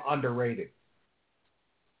consider them underrated.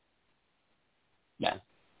 Yeah.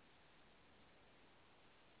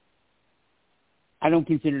 I don't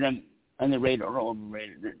consider them underrated or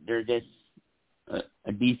overrated. They're just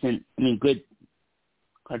a decent, good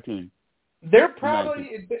cartoon. They're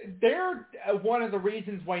one of the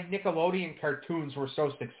reasons why Nickelodeon cartoons were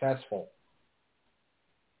so successful.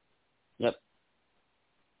 Yep.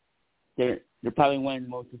 They're probably one of the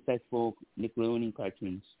most successful Nickelodeon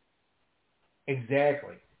cartoons.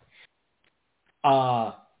 Exactly.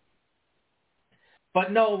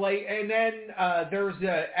 But no, and then there was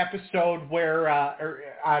an episode where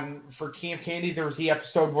for Camp Candy, there was the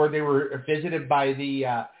episode where they were visited by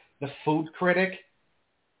the food critic.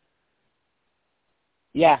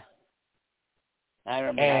 Yeah, I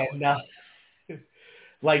remember. And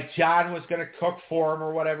like John was going to cook for him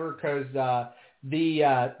or whatever because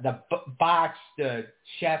the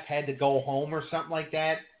chef had to go home or something like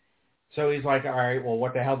that. So he's like, all right, well,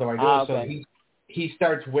 what the hell do I do? Okay. So he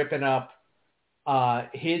starts whipping up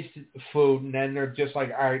his food, and then they're just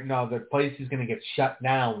like, all right, no, the place is going to get shut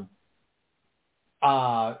down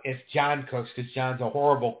if John cooks because John's a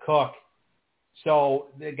horrible cook. So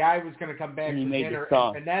the guy was going to come back And he for made dinner, the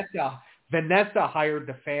sauce. and Vanessa hired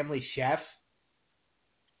the family chef.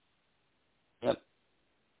 Yep.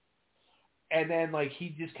 And then, like, he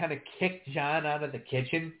just kind of kicked John out of the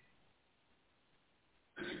kitchen.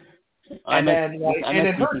 And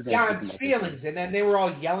it hurt John's feelings. And then they were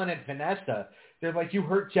all yelling at Vanessa. They're like, you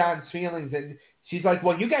hurt John's feelings. And she's like,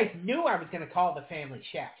 well, you guys knew I was going to call the family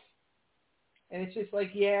chef. And it's just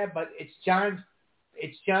like, yeah, but it's John's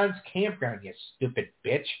campground, you stupid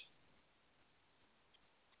bitch.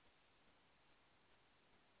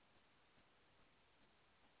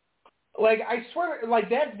 Like, I swear, like,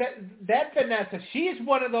 that Vanessa, she is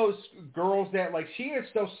one of those girls that, like, she is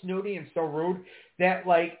so snooty and so rude that,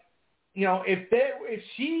 like, you know, if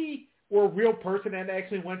she were a real person and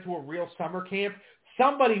actually went to a real summer camp,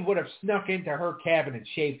 somebody would have snuck into her cabin and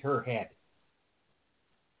shaved her head.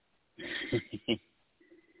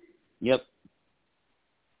 Yep.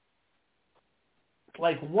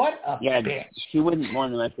 Like, what a bitch. She wasn't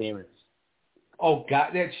one of my favorites. Oh,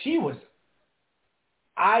 God, that she was...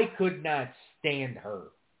 I could not stand her.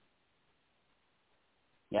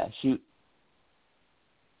 Yeah,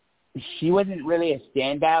 she wasn't really a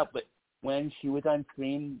standout, but when she was on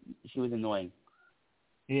screen, she was annoying.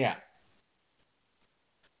 Yeah.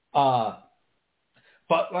 But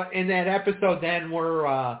in that episode, then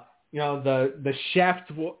where you know the chef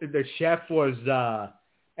was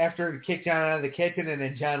after he kicked John out of the kitchen, and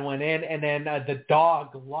then John went in, and then the dog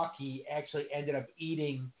Lucky actually ended up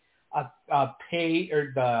eating a page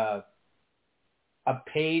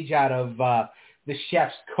out of the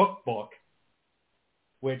chef's cookbook,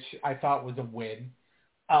 which I thought was a win.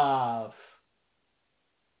 And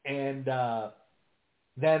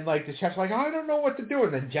then, like, the chef's like, oh, I don't know what to do.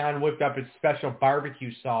 And then John whipped up his special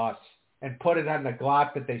barbecue sauce and put it on the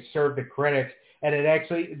glop that they served the critic. And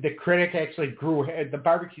the critic actually grew hair. The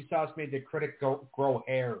barbecue sauce made the critic grow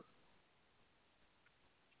hair.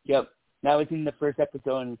 Yep. That was in the first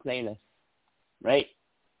episode in the playlist, right?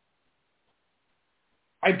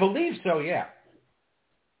 I believe so, yeah.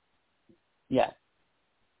 Yeah.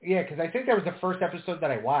 Yeah, because I think that was the first episode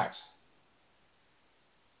that I watched.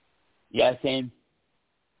 Yeah, same.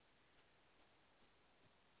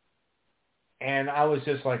 And I was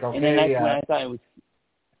just like, okay. And then that's when I thought it was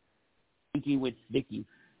Binky with Vicky.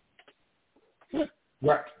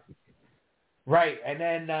 Right. Right. And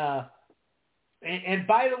then, and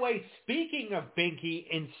by the way, speaking of Binky,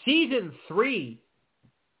 in season 3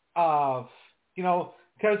 of, you know,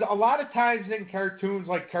 because a lot of times in cartoons,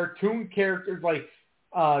 like cartoon characters, like,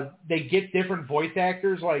 they get different voice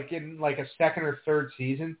actors, like in like a second or third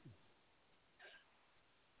season.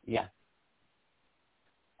 Yeah.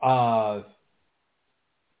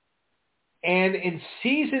 And in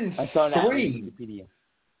season 3,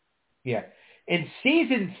 yeah, in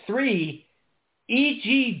season 3,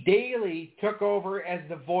 E.G. Daily took over as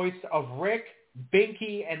the voice of Rick,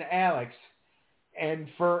 Binky, and Alex. And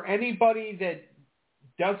for anybody that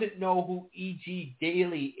doesn't know who E.G.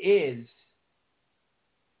 Daily is,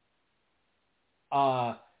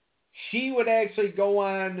 she would actually go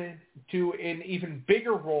on to an even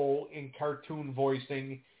bigger role in cartoon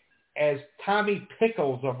voicing as Tommy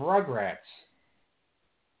Pickles of Rugrats.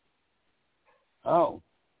 Oh,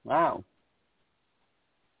 wow.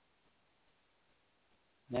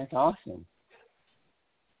 That's awesome.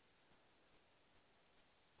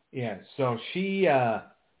 Yeah, so she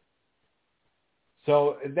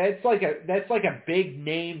so that's like a big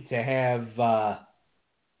name to have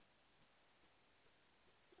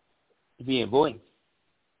To be a voice.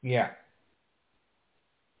 yeah.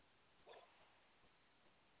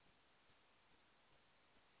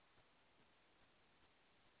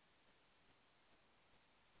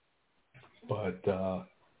 But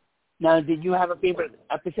now, did you have a favorite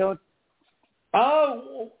episode?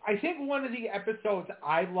 Oh, I think one of the episodes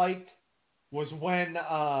I liked was when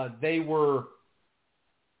they were.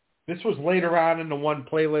 This was later on in the one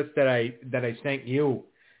playlist that I sent you,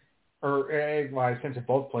 or well, I sent you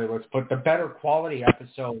both playlists, but the better quality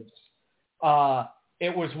episodes.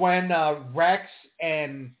 It was when Rex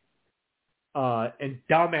and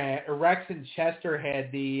Rex and Chester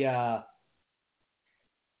had the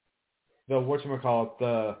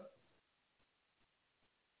whatchamacallit,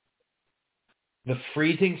 the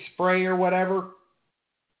freezing spray or whatever.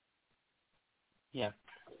 Yeah.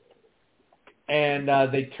 And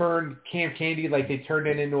they turned Camp Candy, like they turned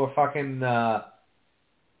it into a fucking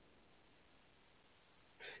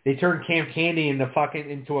they turned Camp Candy into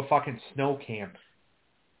a fucking snow camp.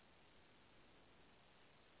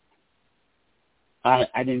 I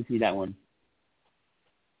didn't see that one.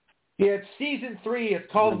 Yeah, it's season 3.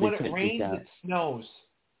 It's called When It Rains, It Snows.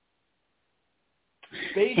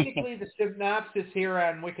 Basically, the synopsis here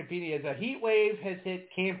on Wikipedia is a heat wave has hit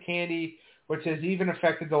Camp Candy, which has even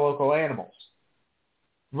affected the local animals.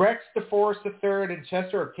 Rex DeForest III and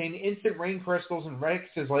Chester obtain instant rain crystals in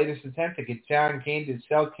Rex's latest attempt to get John Candy to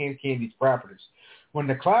sell Camp Candy's properties. When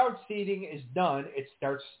the cloud seeding is done, it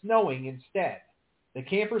starts snowing instead. The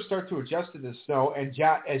campers start to adjust to the snow, and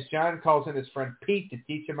as John calls in his friend Pete to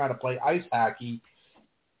teach him how to play ice hockey,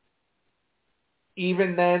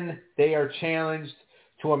 even then they are challenged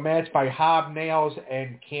to a match by Hobnails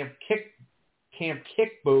and Camp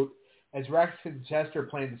Kickboot, as Rex and Chester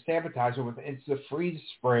plan to sabotage him with instant freeze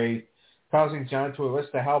spray, causing John to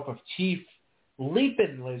enlist the help of Chief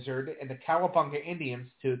Leapin' Lizard and the Cowabunga Indians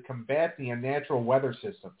to combat the unnatural weather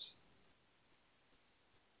systems.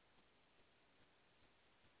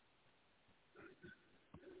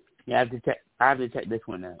 Yeah, I have to check this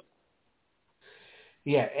one out.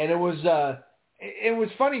 Yeah, and it was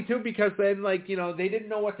funny too because then they didn't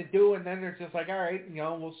know what to do, and then they're just like, all right,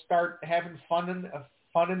 we'll start having fun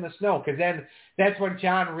in the snow, because then that's when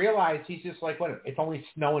John realized he's just like, what? It's only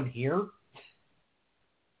snowing here.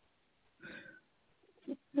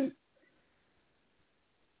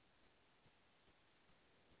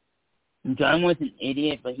 John was an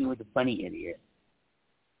idiot, but he was a funny idiot.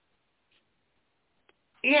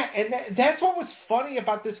 Yeah, and that's what was funny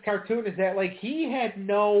about this cartoon is that he had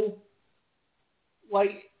no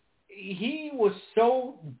he was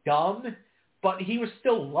so dumb, but he was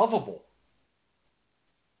still lovable.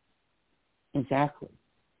 Exactly.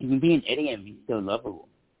 You can be an idiot and be still lovable.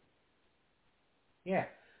 Yeah.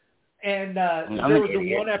 And there was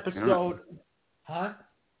one episode... Huh?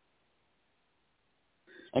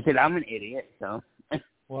 I said, I'm an idiot, so...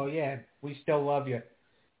 Well, yeah, we still love you.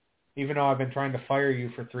 Even though I've been trying to fire you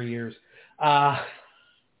for 3 years. Haha.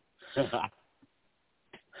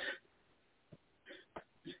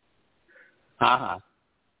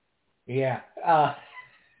 Yeah.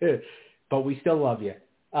 But we still love you.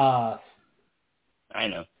 I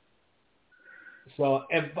know. So,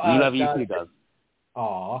 we love you too, Doug.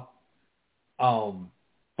 Aw.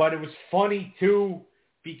 But it was funny too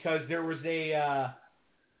because there was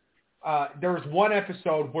one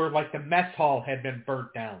episode where the mess hall had been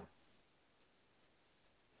burnt down,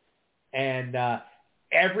 and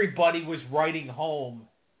everybody was writing home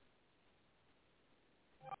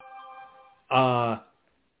to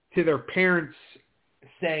their parents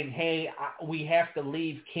saying, hey, we have to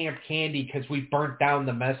leave Camp Candy because we burnt down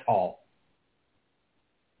the mess hall.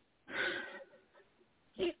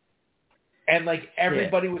 And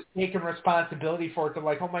everybody was taking responsibility for it. They're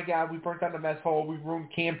like, oh my God, we burnt down the mess hall. We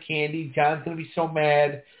ruined Camp Candy. John's going to be so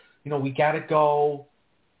mad. We got to go.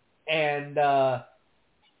 And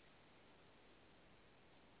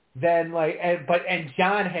then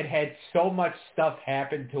John had so much stuff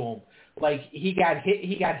happen to him. He got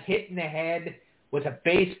hit in the head with a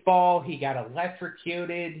baseball. He got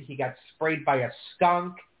electrocuted. He got sprayed by a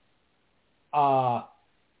skunk.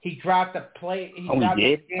 He dropped a plate. He dropped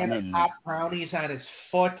a can of hot brownies on his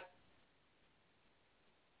foot.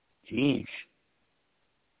 Jeez.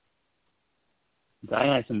 Guy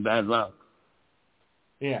had some bad luck.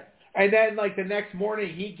 Yeah. And then, the next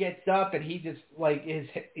morning, he gets up and he just,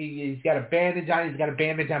 he's got a bandage on. He's got a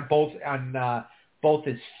bandage on both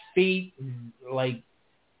his feet.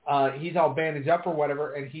 He's all bandaged up or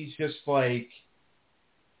whatever, and he's just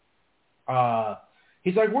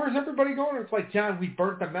he's like, where's everybody going? It's like, John, we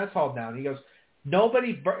burnt the mess hall down. He goes,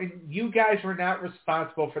 you guys were not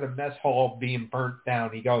responsible for the mess hall being burnt down.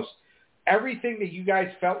 He goes, everything that you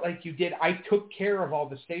guys felt like you did, I took care of all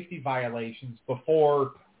the safety violations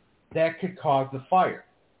before that could cause the fire.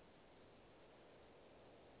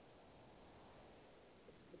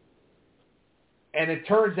 And it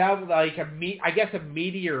turns out I guess a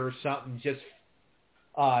meteor or something just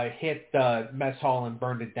hit the mess hall and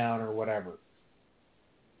burned it down or whatever.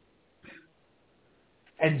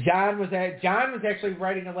 And John was actually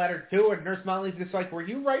writing a letter too, and Nurse Molly's just like, were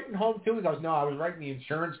you writing home too? He goes, no, I was writing the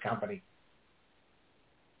insurance company.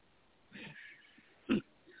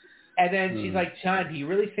 And then she's like, John, do you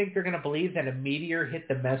really think they're going to believe that a meteor hit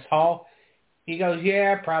the mess hall? He goes,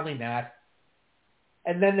 yeah, probably not.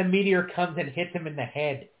 And then the meteor comes and hits him in the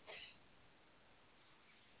head.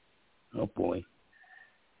 Oh, boy.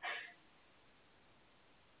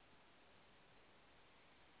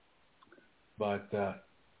 But,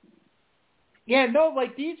 yeah, no,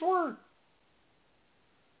 these were,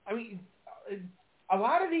 a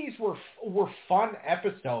lot of these were fun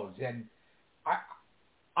episodes, and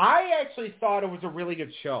I actually thought it was a really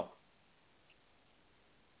good show.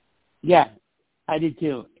 Yeah, I did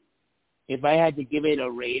too. If I had to give it a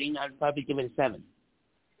rating, I'd probably give it a 7.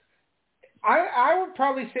 I would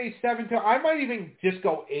probably say 7 too. I might even just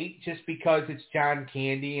go 8 just because it's John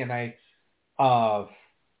Candy and I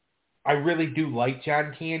really do like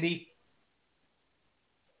John Candy.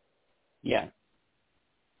 Yeah.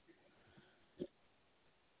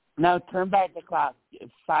 Now turn back the clock.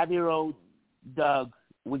 5-year-old Doug,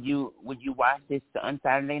 would you watch this on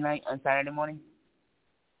Saturday morning?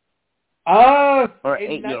 Or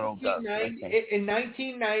 8-year-old Doug? In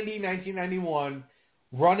 1990, 1991,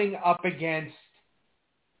 running up against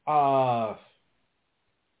Muppet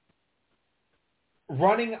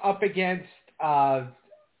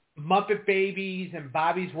Babies and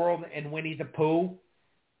Bobby's World and Winnie the Pooh.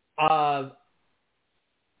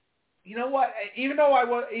 You know what? Even though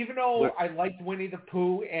I liked Winnie the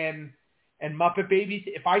Pooh and Muppet Babies,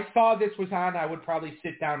 if I saw this was on, I would probably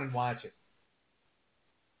sit down and watch it.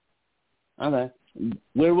 Okay.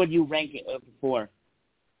 Where would you rank it for?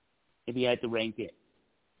 If you had to rank it?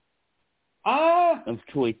 Of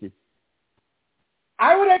choices.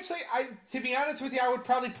 I would to be honest with you, I would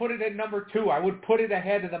probably put it at number 2. I would put it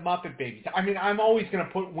ahead of the Muppet Babies. I mean, I'm always going to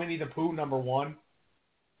put Winnie the Pooh number 1.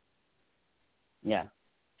 Yeah.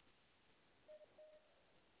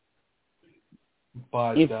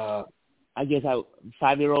 But I guess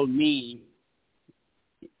 5-year-old me,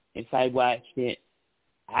 if I watched it,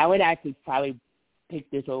 I would actually probably pick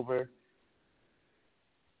this over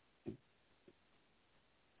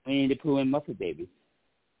Winnie the Pooh and Muppet Babies.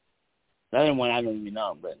 The other one I don't even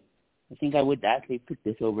know, but I think I would actually pick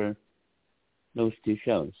this over those 2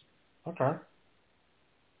 shows. Okay. All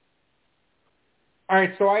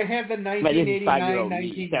right, so I have the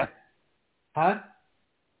 1989-19... Huh?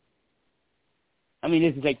 I mean,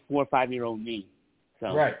 this is like 4 or 5-year-old me.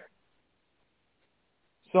 So. Right.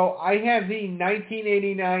 So I have the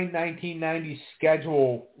 1989-1990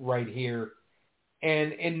 schedule right here.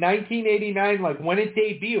 And in 1989, like when it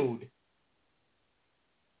debuted,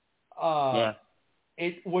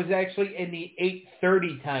 it was actually in the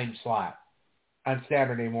 8:30 time slot on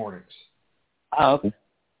Saturday mornings. Oh, okay.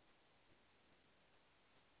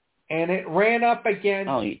 And it ran up against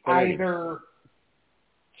 8:30. either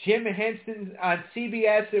Jim Henson's on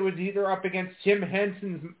CBS. It was either up against Jim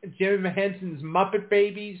Henson's Muppet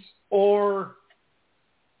Babies or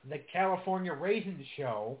the California Raisins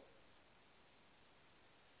Show.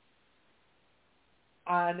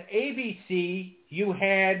 On ABC, you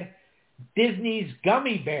had Disney's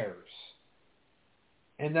Gummy Bears.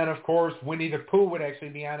 And then, of course, Winnie the Pooh would actually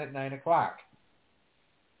be on at 9 o'clock.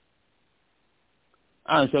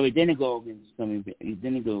 Oh, so it didn't go against Winnie the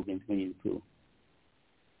Pooh.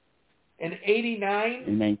 In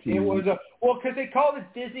 89, it was because they called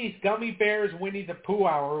it Disney's Gummy Bears Winnie the Pooh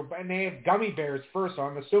Hour, and they have Gummy Bears first, so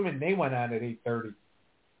I'm assuming they went on at 8:30.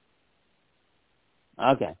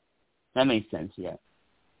 Okay. That makes sense, yeah.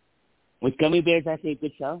 Was Gummy Bears actually a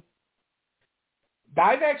good show?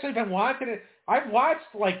 I've actually been watching it. I've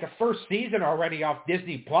watched like the first season already off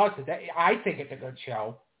Disney Plus. I think it's a good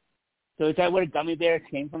show. So is that where Gummy Bears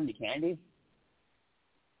came from, the candy?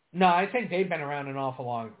 No, I think they've been around an awful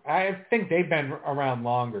long. I think they've been around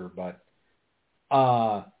longer, but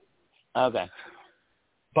okay.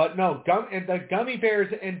 But no, the Gummy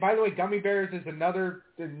Bears, and by the way, Gummy Bears is another.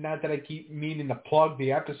 Not that I keep meaning to plug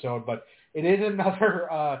the episode, but it is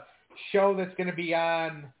another show that's going to be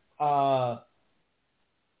on.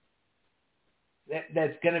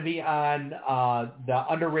 That's going to be on the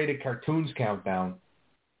underrated cartoons countdown.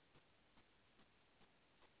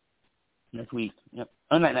 Next week. Yep.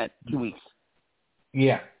 Oh, not 2 weeks.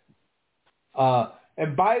 Yeah.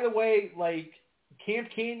 And by the way, like Camp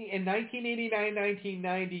Candy in 1989,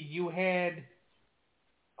 1990, you had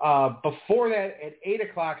before that at 8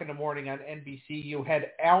 o'clock in the morning on NBC, you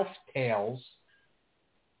had Alf Tales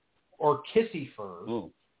or Kissy Fur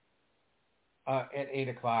at 8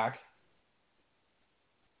 o'clock.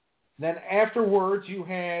 Then afterwards, you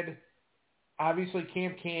had obviously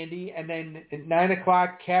Camp Candy, and then at 9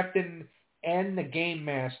 o'clock, Captain N, the Game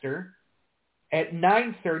Master. At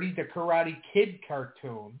 9:30, the Karate Kid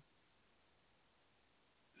cartoon.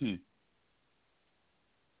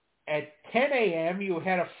 At 10 a.m., you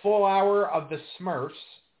had a full hour of the Smurfs.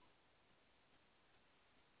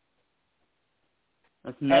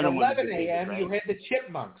 At 11 a.m., right? You had the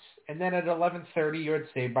Chipmunks. And then at 11:30, you had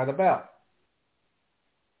Saved by the Bell.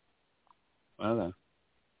 Okay.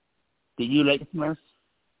 Did you like the Smurfs?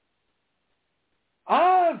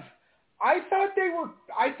 I thought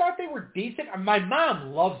they were decent. My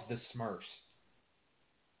mom loves the Smurfs.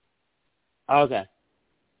 Okay.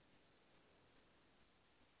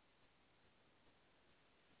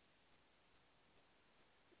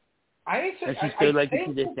 I think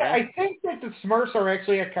that the Smurfs are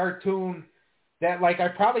actually a cartoon that like I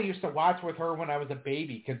probably used to watch with her when I was a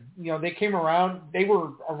baby because they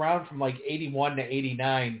were around from like 81 to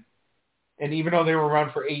 89, and even though they were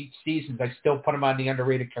around for 8 seasons, I still put them on the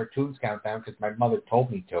underrated cartoons countdown because my mother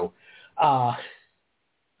told me to.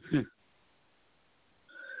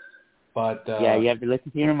 But yeah, you have to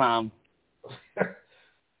listen to your mom.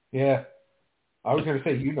 Yeah, I was gonna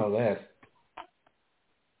say you know that.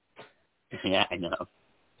 Yeah, I know.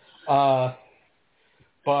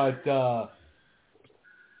 But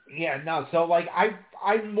yeah, no. So like, I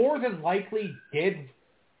more than likely did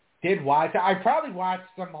watch. I probably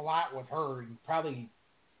watched them a lot with her, and probably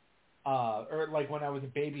or like when I was a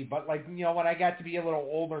baby. But like when I got to be a little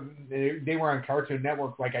older, they were on Cartoon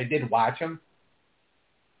Network. Like I did watch them.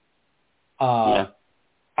 Yeah.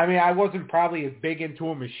 I mean, I wasn't probably as big into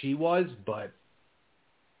them as she was, but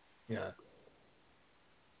yeah.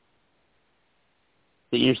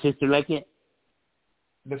 Did your sister like it?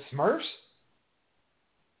 The Smurfs?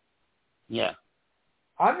 Yeah.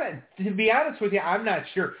 I'm not, to be honest with you, I'm not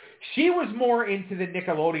sure. She was more into the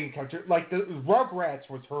Nickelodeon cartoon. Like the Rugrats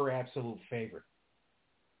was her absolute favorite.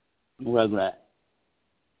 Rugrat.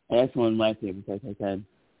 That's one of my favorites, like I said.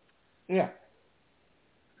 Yeah.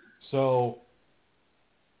 So,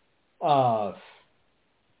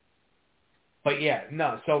 but yeah,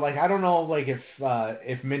 no. So like, I don't know, like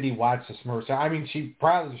if Mindy watched the Smurfs. I mean, she'll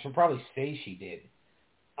probably say she did.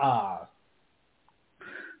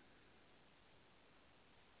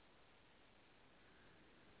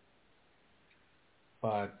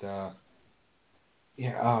 But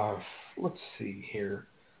yeah. Let's see here.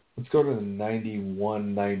 Let's go to the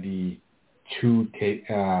 91, 92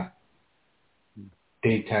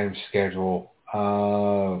 daytime schedule.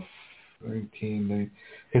 19,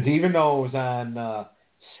 because even though it was on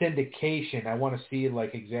syndication, I want to see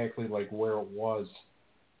like exactly like where it was.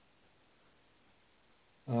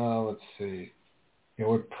 Let's see. It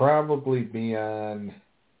would probably be on.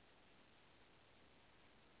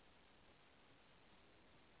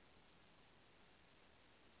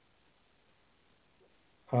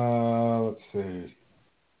 Let's see.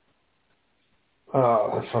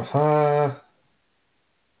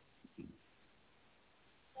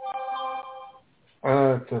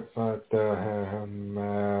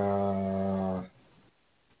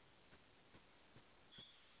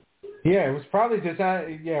 Yeah, it was probably just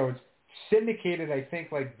it was syndicated. I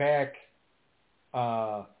think like back,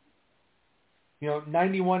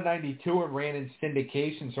 91, 92, it ran in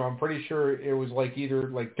syndication. So I'm pretty sure it was like either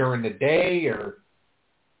like during the day or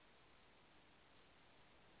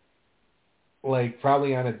like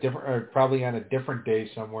probably on a different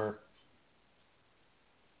day somewhere.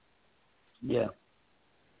 Yeah.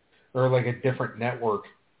 Or like a different network.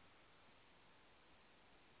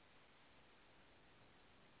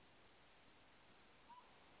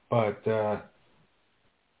 But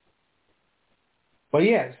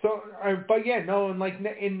yeah, so but yeah, no, and like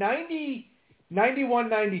in 91,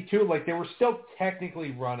 92, like they were still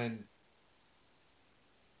technically running.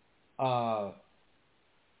 Or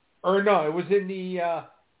no, it was in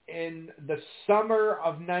the summer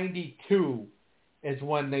of 92 is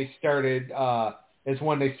when they started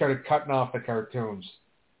cutting off the cartoons.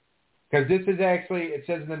 Because this is actually, it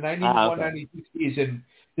says in the 91-92 season,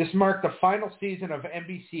 this marked the final season of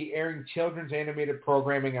NBC airing children's animated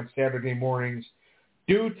programming on Saturday mornings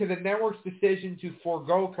due to the network's decision to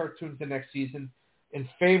forego cartoons the next season in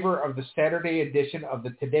favor of the Saturday edition of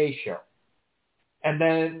the Today Show. And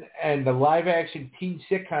the live-action teen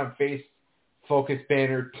sitcom focused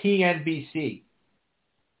banner TNBC,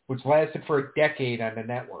 which lasted for a decade on the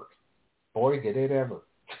network. Boy, did it ever.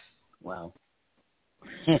 Wow.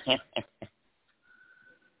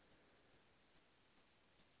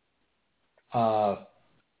 But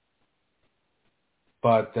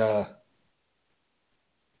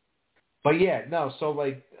yeah, no. So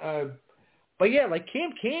like, but yeah, like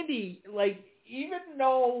Camp Candy, like even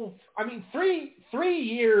though I mean 3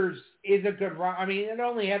 years is a good run. I mean it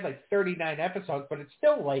only had like 39 episodes, but it's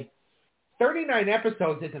still like 39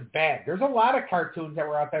 episodes isn't bad. There's a lot of cartoons that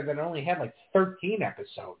were out there that only had like 13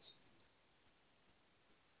 episodes.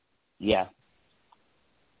 Yeah.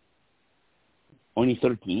 Only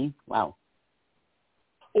 13? Wow.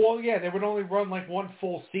 Well, yeah, they would only run like one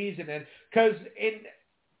full season, and because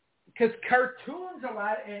cartoons a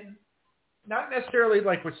lot, and not necessarily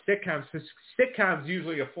like with sitcoms, because sitcoms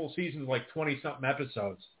usually a full season is like 20-something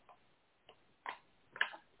episodes.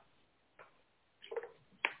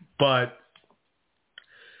 But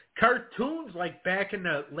cartoons like back in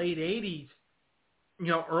the late 80s,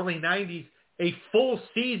 early 90s, a full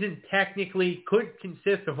season technically could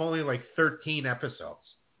consist of only like 13 episodes.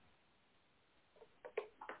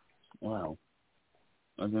 Wow.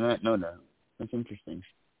 I did not know that. That's interesting.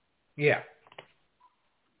 Yeah.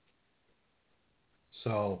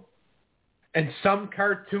 So, and some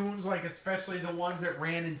cartoons, like especially the ones that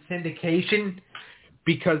ran in syndication,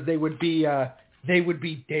 because they would be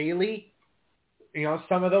daily. You know,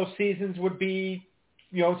 some of those seasons would be,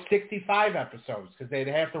 65 episodes because they'd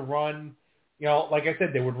have to run. Like I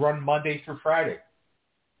said, they would run Monday through Friday.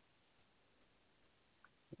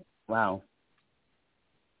 Wow.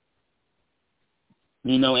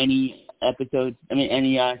 Do you know any episodes? I mean,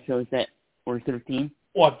 any shows that were 13?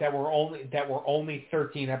 What, that were only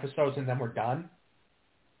 13 episodes and then we're done?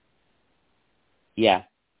 Yeah.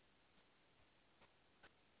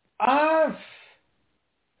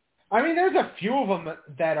 I mean, there's a few of them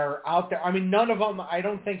that are out there. I mean, none of them. I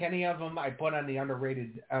don't think any of them I put on the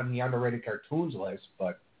underrated cartoons list.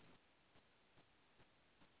 But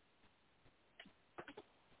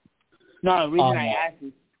no, the reason I asked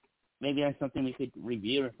is maybe that's something we could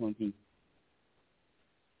review or something.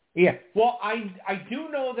 Yeah. Well, I do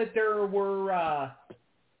know that there were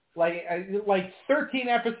like 13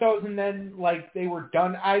 episodes and then like they were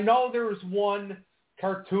done. I know there was one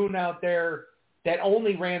cartoon out there that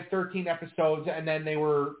only ran 13 episodes and then they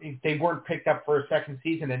weren't picked up for a second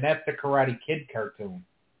season, and that's the Karate Kid cartoon.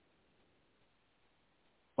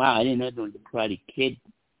 Wow, I didn't know there was a Karate Kid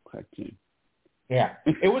cartoon. Yeah.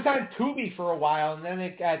 It was on Tubi for a while, and then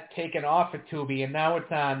it got taken off of Tubi, and now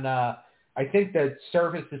it's on, I think the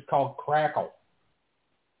service is called Crackle.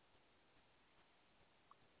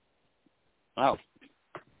 Wow.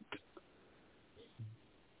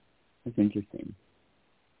 That's interesting.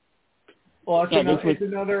 Well, it's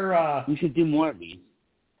another... we should do more of these.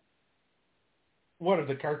 What, of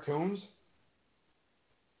the cartoons?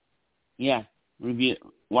 Yeah. Review.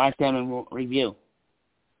 Watch them and we'll review.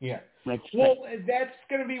 Yeah. Well, that's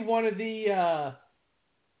going to be one of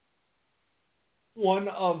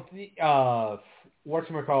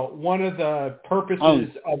the purposes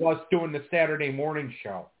of us doing the Saturday morning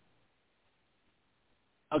show.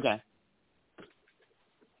 Okay.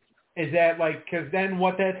 Is that because then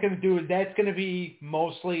what that's going to do is that's going to be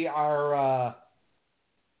mostly our,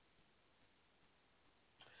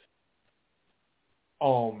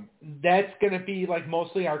 that's going to be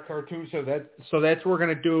mostly our cartoons. So that's where we're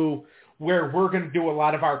going to do a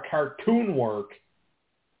lot of our cartoon work.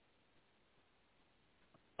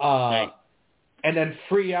 Right. And then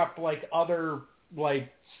free up other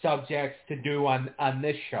subjects to do on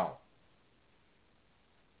this show.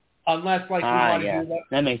 Unless we want to do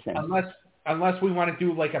that makes sense. Unless we want to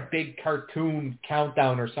do a big cartoon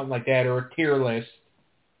countdown or something like that, or a tier list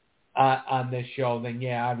on this show, then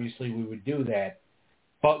yeah, obviously we would do that.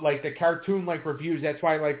 But the cartoon reviews, that's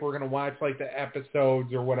why we're gonna watch the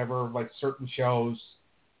episodes or whatever, certain shows.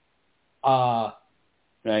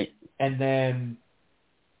 Right. And then,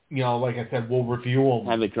 like I said, we'll review them.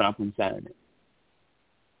 Have it drop on Saturday.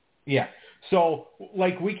 Yeah. So,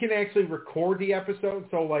 we can actually record the episode.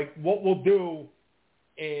 So, what we'll do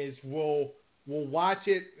is we'll watch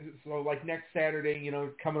it. So, next Saturday,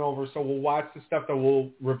 coming over. So, we'll watch the stuff that we'll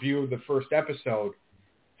review the first episode.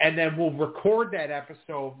 And then we'll record that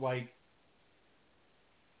episode,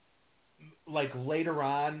 later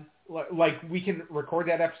on. We can record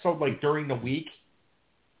that episode, during the week.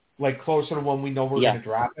 Closer to when we know we're going to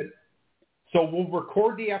drop it. So, we'll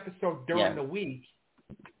record the episode during the week.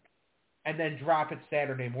 And then drop it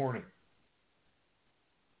Saturday morning.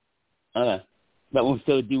 Okay, but we'll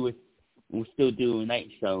still do a night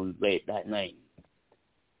show late that night.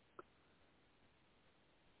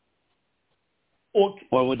 Or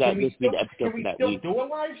would that just be the episode for that week? Can we still do a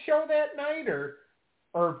live show that night,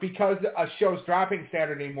 or because a show's dropping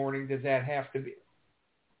Saturday morning, does that have to be?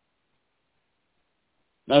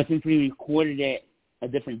 No, since we recorded it a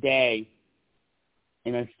different day,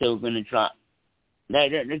 and I'm still going to drop.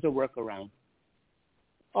 There's a workaround.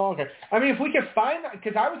 Oh, okay. I mean, if we could find that,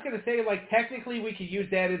 because I was going to say, technically we could use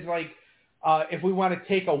that as, if we want to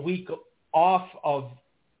take a week off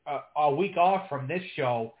from this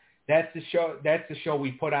show, that's the show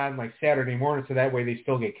we put on, Saturday morning, so that way they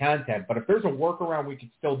still get content. But if there's a workaround, we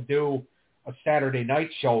could still do a Saturday night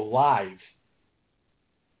show live.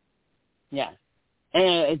 Yeah.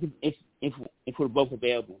 And if we're both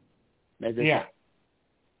available. Yeah.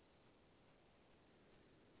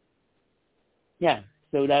 Yeah,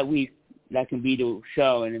 so that week, that can be the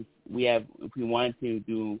show, and if we wanted to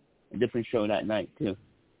do a different show that night, too.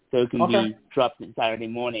 So it can be dropped on Saturday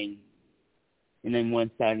morning, and then one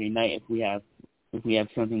Saturday night if we have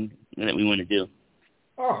something that we want to do.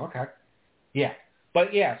 Oh, okay. Yeah.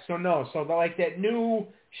 But yeah, so that new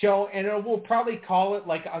show, and we'll probably call it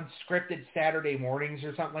Unscripted Saturday Mornings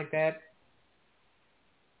or something like that.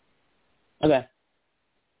 Okay.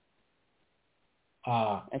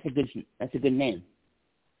 That's a good name.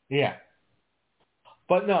 Yeah.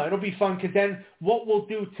 But no, it'll be fun because then what we'll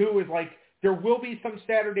do too is like there will be some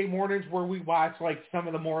Saturday mornings where we watch like some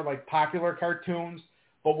of the more like popular cartoons,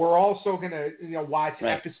 but we're also gonna watch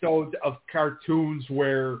episodes of cartoons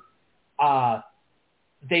where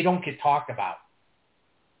they don't get talked about.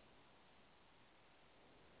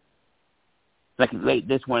 Like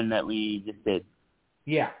this one that we just did.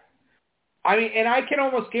 Yeah. I mean, and I can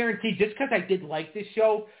almost guarantee, just because I did like this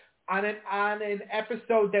show, on an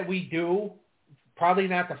episode that we do, probably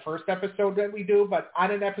not the first episode that we do, but on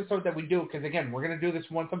an episode that we do, because again, we're going to do this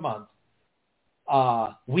once a month,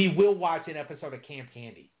 we will watch an episode of Camp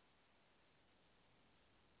Candy.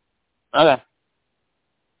 Okay.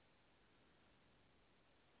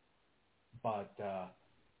 But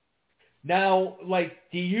now, like,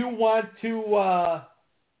 do you want to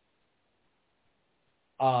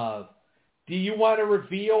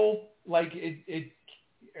reveal, like,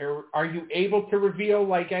 or are you able to reveal,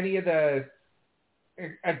 like, any of the,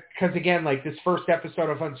 because again, like, this first episode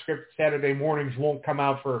of Unscripted Saturday Mornings won't come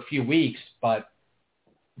out for a few weeks, but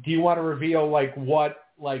do you want to reveal, like, what,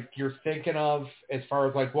 like, you're thinking of as far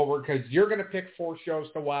as, like, because you're going to pick 4 shows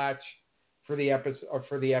to watch for the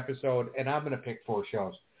episode, and I'm going to pick 4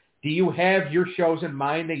 shows. Do you have your shows in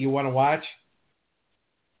mind that you want to watch?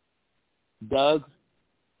 Doug,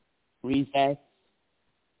 Recess.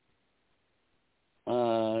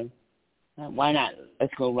 Why not?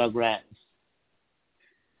 Let's go Rugrats.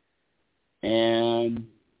 And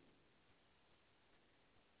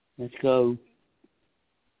let's go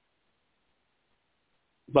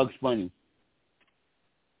Bugs Bunny.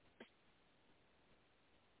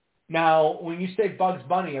 Now, when you say Bugs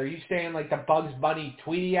Bunny, are you saying like the Bugs Bunny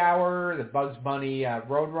Tweety Hour, the Bugs Bunny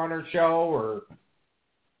Roadrunner show, or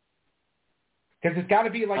because it's got to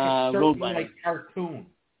be like a certain like cartoon?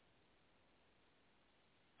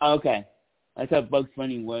 Okay, I thought Bugs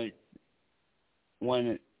Bunny was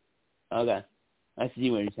one. Okay, I see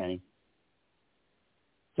what you're saying.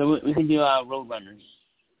 So we can do Roadrunners.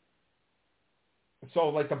 So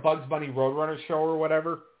like the Bugs Bunny Roadrunner show or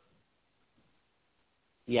whatever.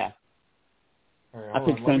 Yeah. Right, I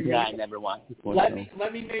picked something that I never watched before. Let me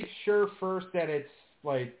make sure first that it's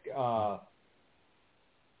like that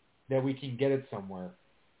we can get it somewhere.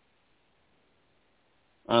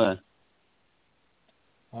 Okay.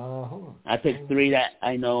 Hold on. I picked 3 that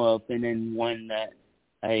I know of, and then 1 that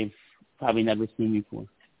I've probably never seen before.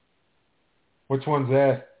 Which one's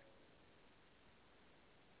that?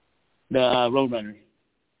 The Roadrunners.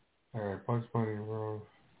 All right, Bugs Bunny Road.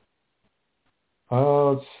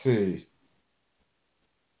 Let's see.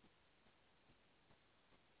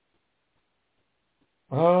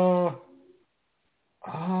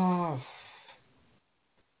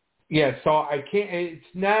 Yeah, so I can't. It's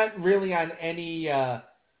not really on any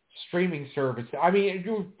streaming service. I mean, it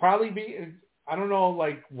would probably be. I don't know,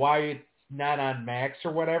 like why it's not on Max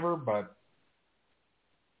or whatever, but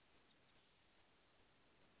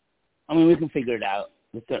I mean, we can figure it out.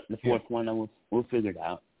 The fourth one, we'll figure it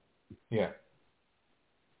out. Yeah.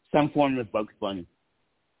 Some form of Bugs Bunny.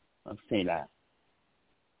 I'll say that.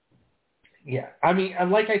 Yeah, I mean,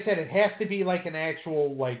 like I said, it has to be like an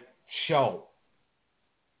actual like show.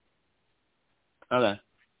 Okay.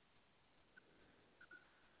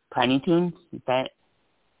 Tiny Toons? Is that?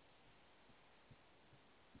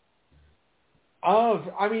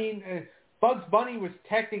 I mean, Bugs Bunny was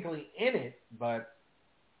technically in it, but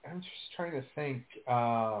I'm just trying to think.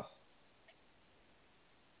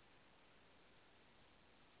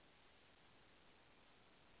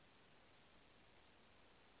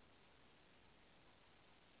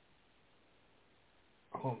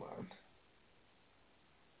 Hold on.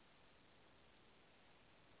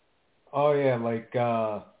 Oh yeah, like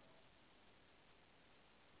yeah.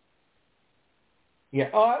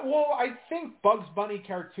 Well, I think Bugs Bunny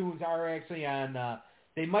cartoons are actually on.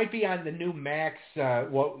 They might be on the new Max,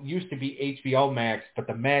 what used to be HBO Max, but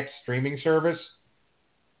the Max streaming service.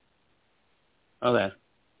 Okay.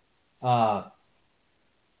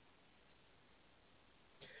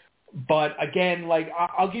 But again, like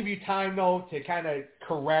I'll give you time though to kind of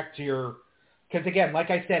correct your, because again, like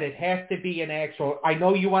I said, it has to be an actual. I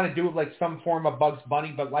know you want to do like some form of Bugs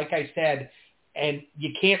Bunny, but like I said, and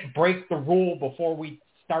you can't break the rule before we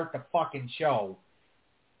start the fucking show.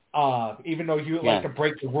 Even though you like to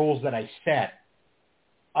break the rules that I set.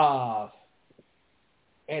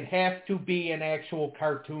 It has to be an actual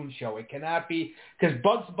cartoon show. It cannot be, because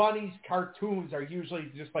Bugs Bunny's cartoons are usually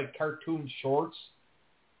just like cartoon shorts.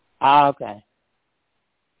 Okay.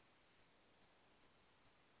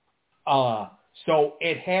 So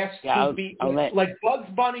it has to be like Bugs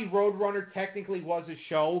Bunny Roadrunner technically was a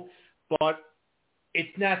show, but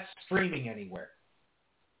it's not streaming anywhere.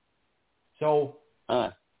 So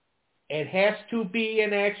it has to be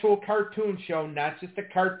an actual cartoon show, not just a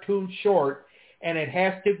cartoon short, and it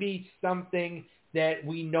has to be something that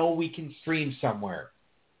we know we can stream somewhere.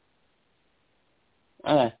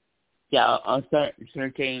 Yeah, I'll start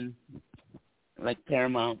searching like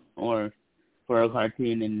Paramount or for a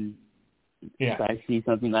cartoon, and if I see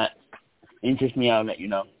something that interests me, I'll let you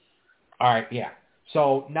know. All right, yeah.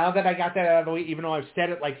 So now that I got that out of the way, even though I've said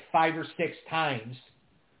it like 5 or 6 times,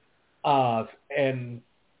 so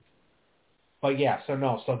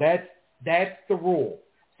that's the rule.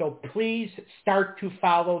 So please start to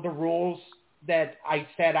follow the rules that I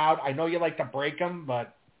set out. I know you like to break them,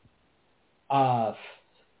 but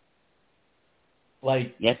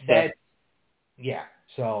yes, sir. Yeah.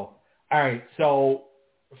 So all right. So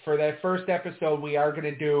for that first episode, we are going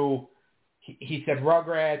to do. He said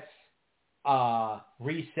Rugrats,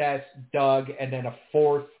 Recess, Doug, and then a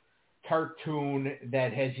 4th cartoon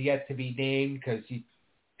that has yet to be named because he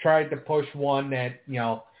tried to push one that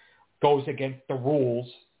goes against the rules.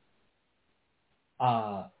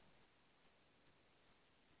 But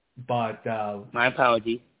my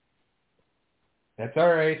apologies. That's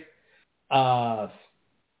all right. I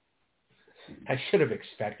should have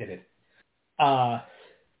expected it.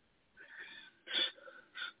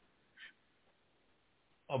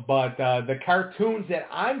 But the cartoons that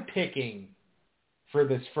I'm picking for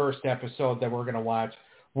this first episode that we're going to watch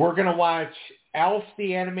Alf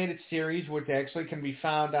the Animated Series, which actually can be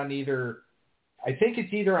found on I think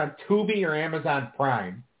it's either on Tubi or Amazon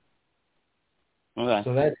Prime. Okay.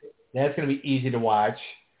 So that's going to be easy to watch.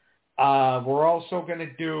 We're also going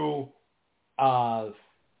to do The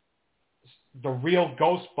Real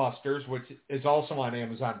Ghostbusters, which is also on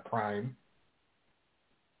Amazon Prime.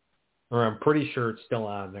 Or I'm pretty sure it's still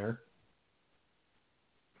on there.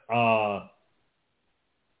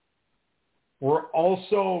 We're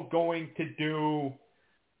also going to do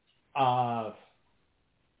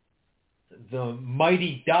the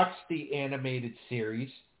Mighty Ducks, the animated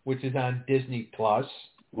series, which is on Disney Plus.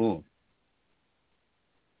 Ooh.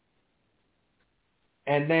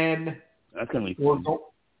 And then that's gonna be fun.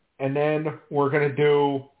 And then we're gonna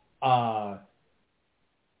do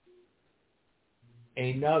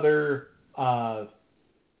another.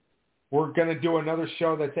 We're gonna do another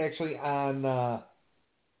show that's actually on.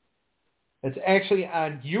 It's actually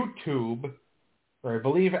on YouTube, or I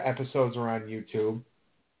believe episodes are on YouTube.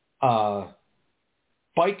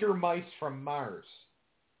 Biker Mice from Mars.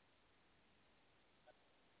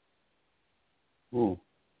 Ooh.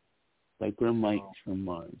 Biker Mice from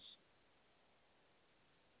Mars.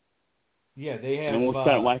 Yeah, they have. And we'll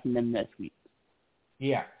start watching them next week.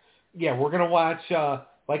 Yeah. Yeah, we're going to watch,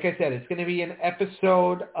 like I said, it's going to be an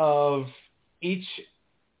episode of each.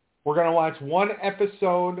 We're going to watch one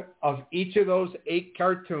episode of each of those 8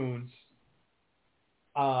 cartoons.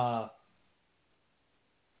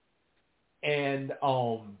 And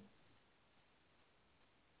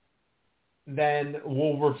then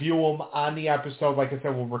we'll review them on the episode. Like I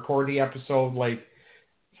said, we'll record the episode like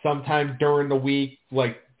sometime during the week,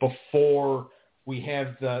 like before we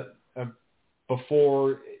have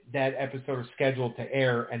before that episode is scheduled to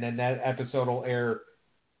air, and then that episode will air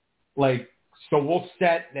so we'll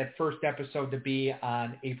set that first episode to be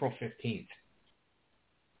on April 15th.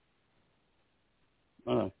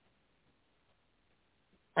 Oh.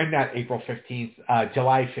 Or not April 15th,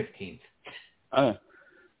 July 15th. Oh.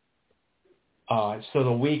 So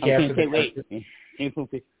the week after April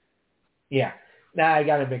 15th. Yeah. Nah, I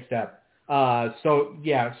got it mixed up. So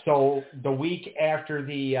the week after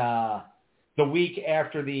the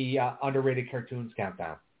underrated cartoons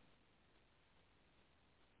countdown.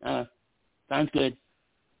 Sounds good.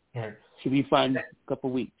 All right. Should be fun. Couple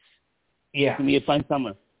weeks. Yeah. It's gonna be a fun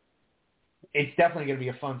summer. It's definitely gonna be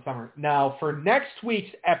a fun summer. Now, for next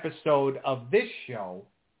week's episode of this show,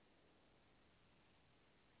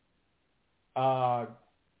 do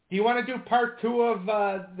you want to do part 2 of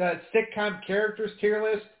the sitcom characters tier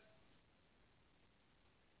list?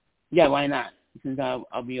 Yeah, why not? Since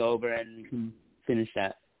I'll be over and we can finish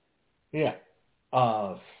that. Yeah.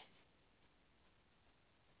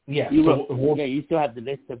 Yeah. You still have the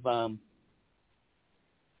list of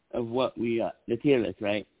what we the tier list,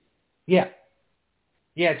 right? Yeah.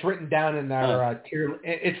 Yeah, it's written down in our tier.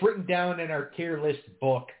 It's written down in our tier list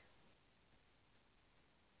book.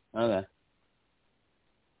 Okay.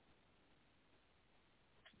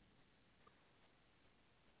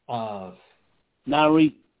 Now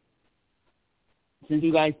since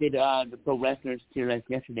you guys did the pro wrestlers tier list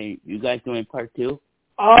yesterday, you guys doing part 2?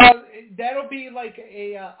 That'll be like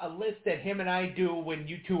a list that him and I do when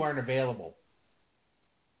you two aren't available.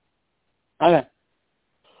 Okay.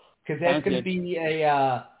 Because that's going to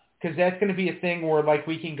be a thing where like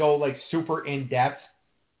we can go like super in depth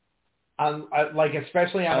on like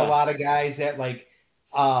especially on a lot of guys that like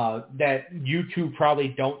that you two probably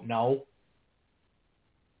don't know.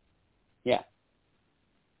 Yeah.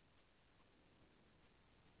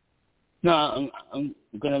 No, I'm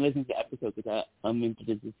gonna listen to the episode because I'm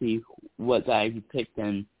interested to see what guys you picked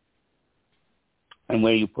and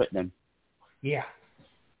where you put them. Yeah.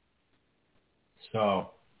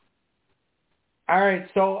 So, all right.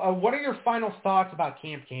 So, what are your final thoughts about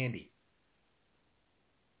Camp Candy?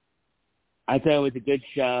 I thought it was a good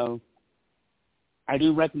show. I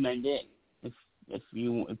do recommend it if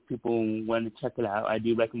people want to check it out. I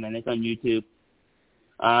do recommend it. It's on YouTube.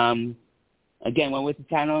 Again, what was the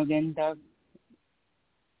channel again, Doug?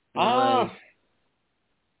 Hold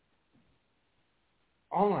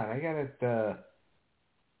on, I got it.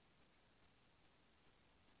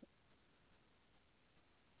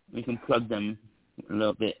 We can plug them a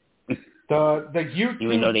little bit. The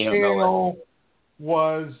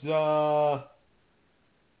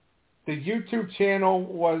YouTube channel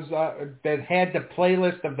was that had the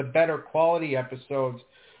playlist of the better quality episodes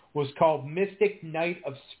was called Mystic Night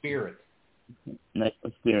of Spirit. Night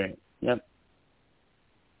of Spirit. Yep.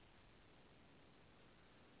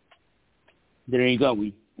 There you go.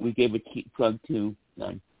 We gave a cheap plug to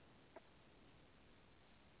them.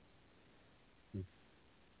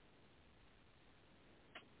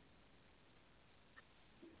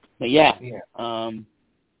 But yeah. I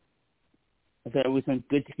thought it was some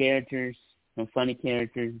good characters, some funny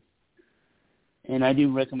characters, and I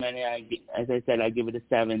do recommend it. As I said, I give it a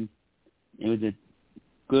 7. It was a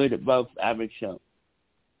good, above average show.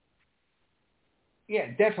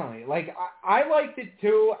 Yeah, definitely. Like I liked it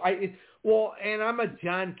too. And I'm a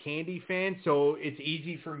John Candy fan, so it's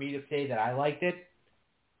easy for me to say that I liked it.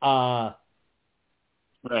 Right.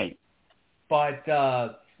 But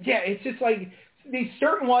yeah, it's just like these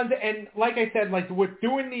certain ones, and like I said, like with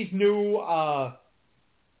doing these new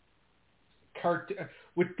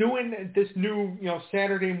with doing this new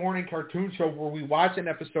Saturday morning cartoon show where we watch an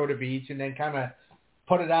episode of each and then kind of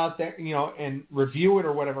put it out there, and review it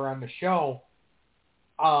or whatever on the show.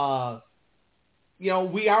 We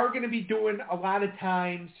are going to be doing a lot of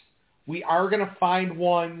times. We are going to find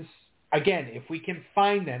ones again if we can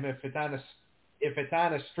find them. If it's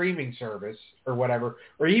on a streaming service or whatever,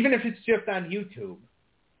 or even if it's just on YouTube.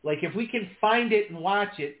 Like if we can find it and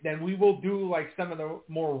watch it, then we will do like some of the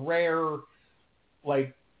more rare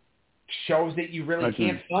like shows that you really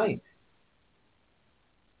can't find.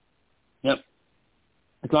 Yep.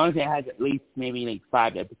 As long as it has at least maybe like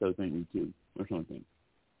 5 episodes on YouTube or something.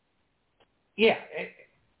 Yeah.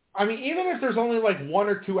 I mean, even if there's only like 1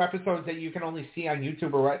 or 2 episodes that you can only see on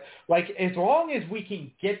YouTube or what, like as long as we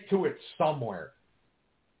can get to it somewhere.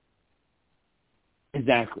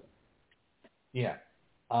 Exactly. Yeah.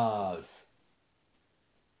 And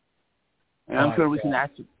I'm sure we can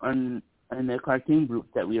ask on the cartoon group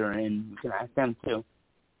that we are in. We can ask them too.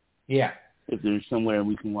 Yeah. If there's somewhere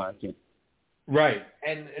we can watch it. Right,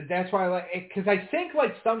 and that's why I like it, because I think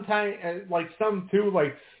like sometimes, like some too,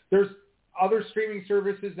 like there's other streaming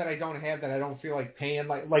services that I don't have that I don't feel like paying.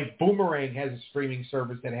 Like Boomerang has a streaming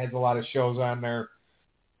service that has a lot of shows on there,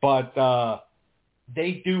 but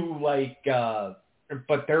they do like,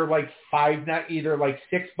 but they're like either like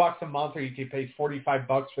 $6 a month or you can pay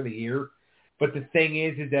 $45 for the year. But the thing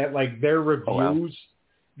is that like their reviews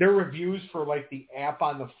for like the app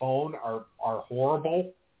on the phone are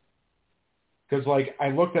horrible. Because like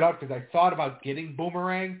I looked it up because I thought about getting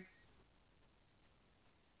Boomerang.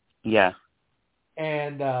 Yeah.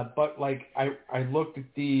 And but like I looked at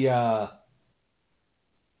the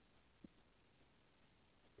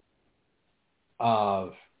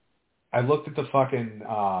fucking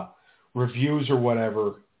reviews or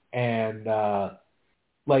whatever, and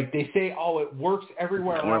like they say, it works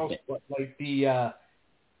everywhere else, but like the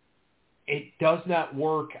it does not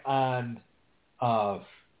work on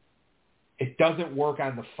it doesn't work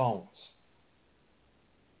on the phones.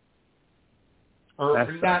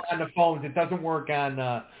 Or not on the phones. It doesn't work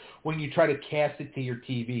on when you try to cast it to your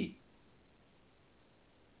TV.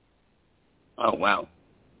 Oh, wow.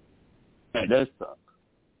 That does suck.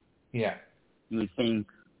 Yeah. You would think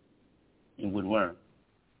it would work.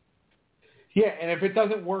 Yeah, and if it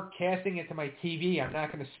doesn't work casting it to my TV, I'm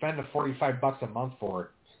not going to spend the $45 a month for it.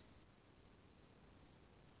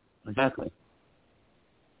 Exactly.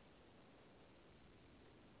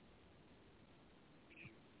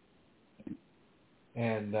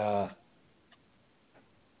 And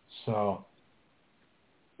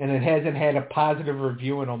and it hasn't had a positive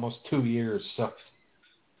review in almost 2 years. So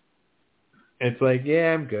it's like,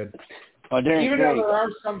 yeah, I'm good. Oh, Even though there are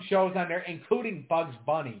some shows on there, including Bugs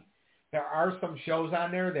Bunny, there are some shows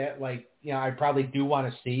on there that, like, you know, I probably do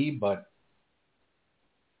want to see, but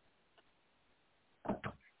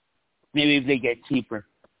maybe if they get cheaper,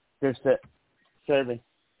 there's the service.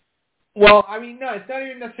 Well, I mean, no, it's not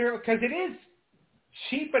even necessarily because it is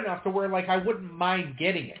cheap enough to where, like, I wouldn't mind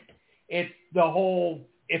getting it. It's the whole,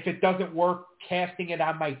 if it doesn't work, casting it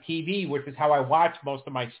on my TV, which is how I watch most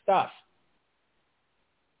of my stuff.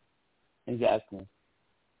 Exactly.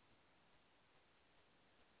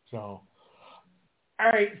 So, all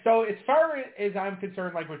right. So as far as I'm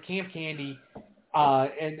concerned, like with Camp Candy,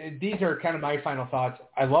 and these are kind of my final thoughts.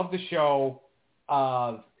 I love the show.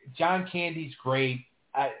 John Candy's great.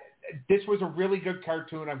 This was a really good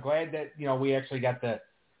cartoon. I'm glad that, you know, we actually got to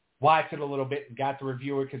watch it a little bit and got to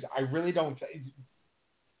review it because I really don't.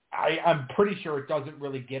 I'm pretty sure it doesn't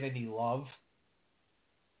really get any love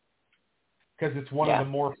because it's one of the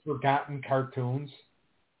more forgotten cartoons.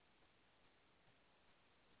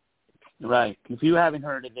 Right. If you haven't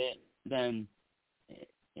heard of it, then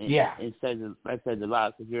it says a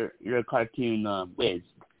lot because you're a cartoon whiz.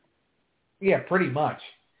 Yeah, pretty much.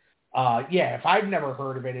 If I've never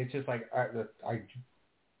heard of it, it's just like,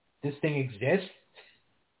 this thing exists?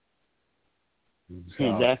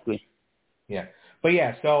 So, exactly. Yeah. But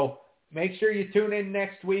yeah, so make sure you tune in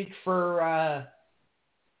next week for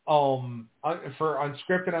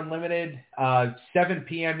Unscripted Unlimited, 7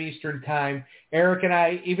 p.m. Eastern Time. Eric and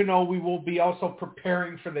I, even though we will be also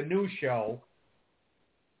preparing for the new show,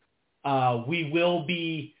 we will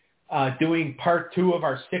be doing part 2 of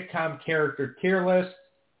our sitcom character tier list.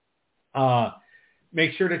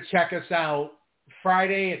 Make sure to check us out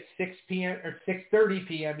Friday at 6 p.m. or 6:30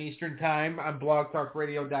 p.m. Eastern Time on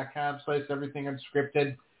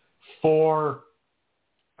blogtalkradio.com/everythingunscripted for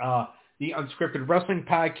the Unscripted Wrestling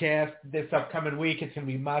Podcast. This upcoming week, it's going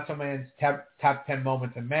to be Macho Man's top 10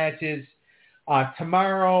 moments and matches.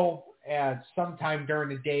 Tomorrow, at sometime during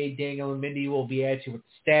the day, Daniel and Mindy will be at you with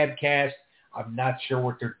the Stabcast. I'm not sure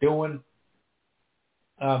what they're doing.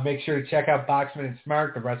 Make sure to check out Boxman and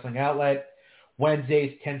Smart, the wrestling outlet,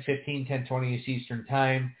 Wednesdays, 10:15, 10:20 Eastern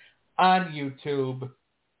Time on YouTube.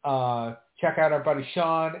 Check out our buddy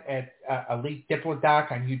Sean at Elite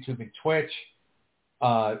Diplodoc on YouTube and Twitch,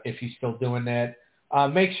 if he's still doing that.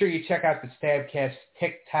 Make sure you check out the Stabcast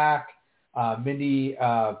TikTok. Mindy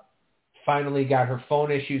finally got her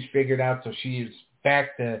phone issues figured out, so she is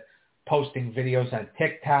back to posting videos on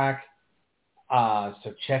TikTok.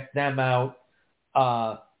 So check them out.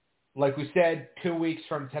 Like we said, 2 weeks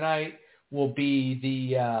from tonight will be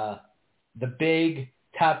the big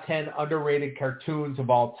top 10 underrated cartoons of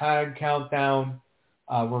all time countdown.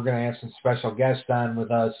 We're going to have some special guests on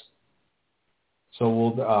with us. So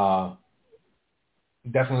we'll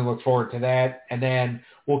definitely look forward to that. And then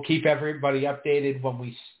we'll keep everybody updated when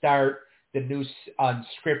we start the new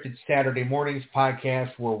Unscripted Saturday Mornings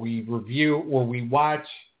podcast where we watch,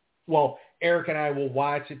 Eric and I will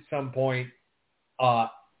watch at some point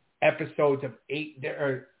episodes of 8,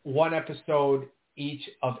 or one episode each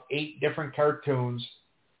of 8 different cartoons,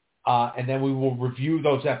 and then we will review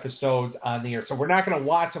those episodes on the air. So we're not going to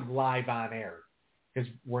watch them live on air because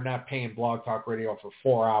we're not paying Blog Talk Radio for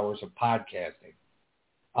 4 hours of podcasting.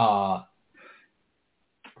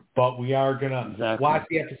 But we are going to watch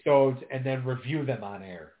the episodes and then review them on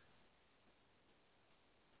air.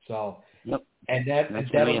 So, and that'll be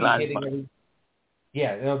hitting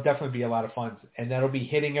it'll definitely be a lot of fun. And that'll be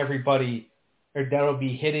hitting everybody, or that'll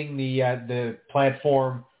be hitting the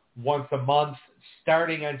platform once a month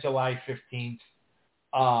starting on July 15th.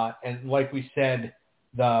 And like we said,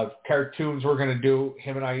 the cartoons we're going to do,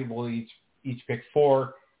 him and I will each pick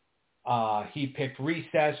 4. He picked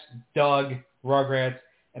Recess, Doug, Rugrats,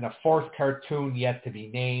 and a 4th cartoon yet to be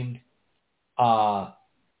named.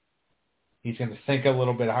 He's going to think a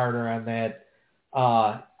little bit harder on that.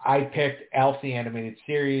 I picked Alf the Animated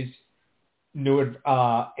Series, new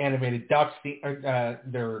Animated Ducks.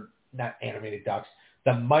 They're not Animated Ducks.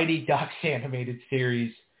 The Mighty Ducks Animated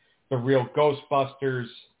Series, The Real Ghostbusters,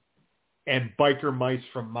 and Biker Mice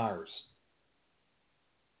from Mars.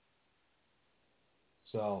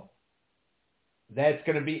 So that's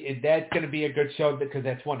going to be a good show because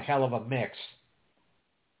that's one hell of a mix.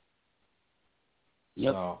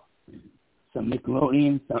 Yep. Some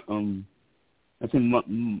Nickelodeon, I think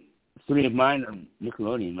 3 of mine are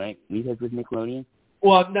Nickelodeon, right? Recess was Nickelodeon?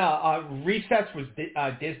 Well, no, Recess was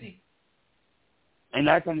Disney. And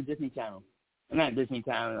that's on the Disney Channel. Not Disney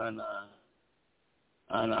Channel,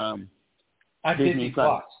 on Disney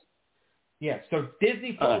Plus. Yeah, so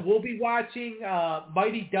Disney Plus. We'll be watching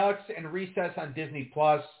Mighty Ducks and Recess on Disney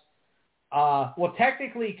Plus. Well,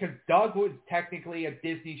 technically, because Doug was technically a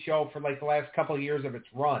Disney show for like the last couple of years of its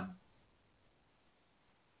run.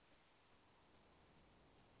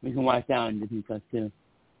 We can watch that on Disney Plus too.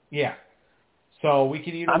 Yeah. So we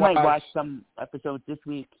can either I might watch some episodes this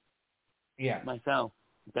week. Yeah. Myself,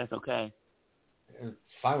 if that's okay. It's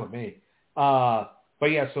fine with me. But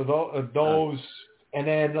yeah, so those, and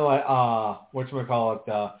then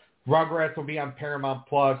whatchamacallit, Rugrats will be on Paramount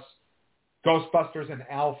Plus. Ghostbusters and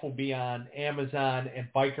Alf will be on Amazon, and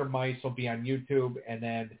Biker Mice will be on YouTube, and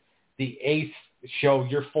then the 8th show,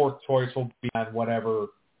 Your Fourth Choice, will be on whatever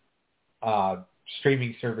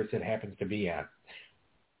streaming service it happens to be on.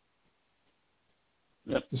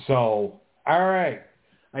 Yep. So, all right.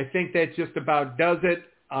 I think that just about does it.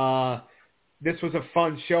 This was a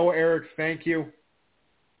fun show, Eric. Thank you.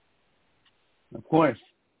 Of course.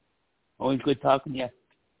 Always good talking to you.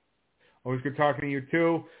 Always good talking to you,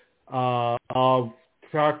 too. I'll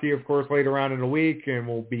talk to you, of course, later on in the week, and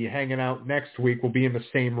we'll be hanging out next week. We'll be in the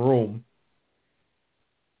same room.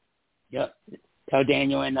 Yep. Tell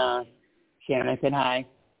Daniel and Sharon I said hi.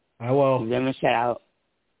 I will. Give them a shout out.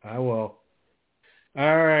 I will.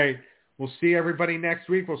 All right. We'll see everybody next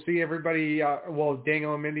week. We'll see everybody,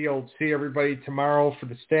 Daniel and Mindy will see everybody tomorrow for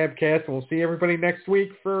the Stabcast, and we'll see everybody next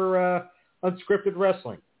week for Unscripted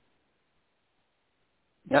Wrestling.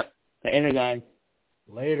 Yep. Later, guys.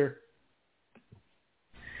 Later.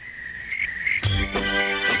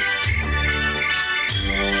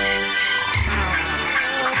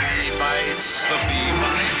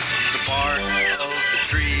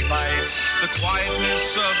 The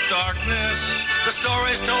quietness of darkness, the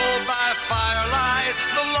stories told by firelight,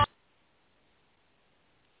 the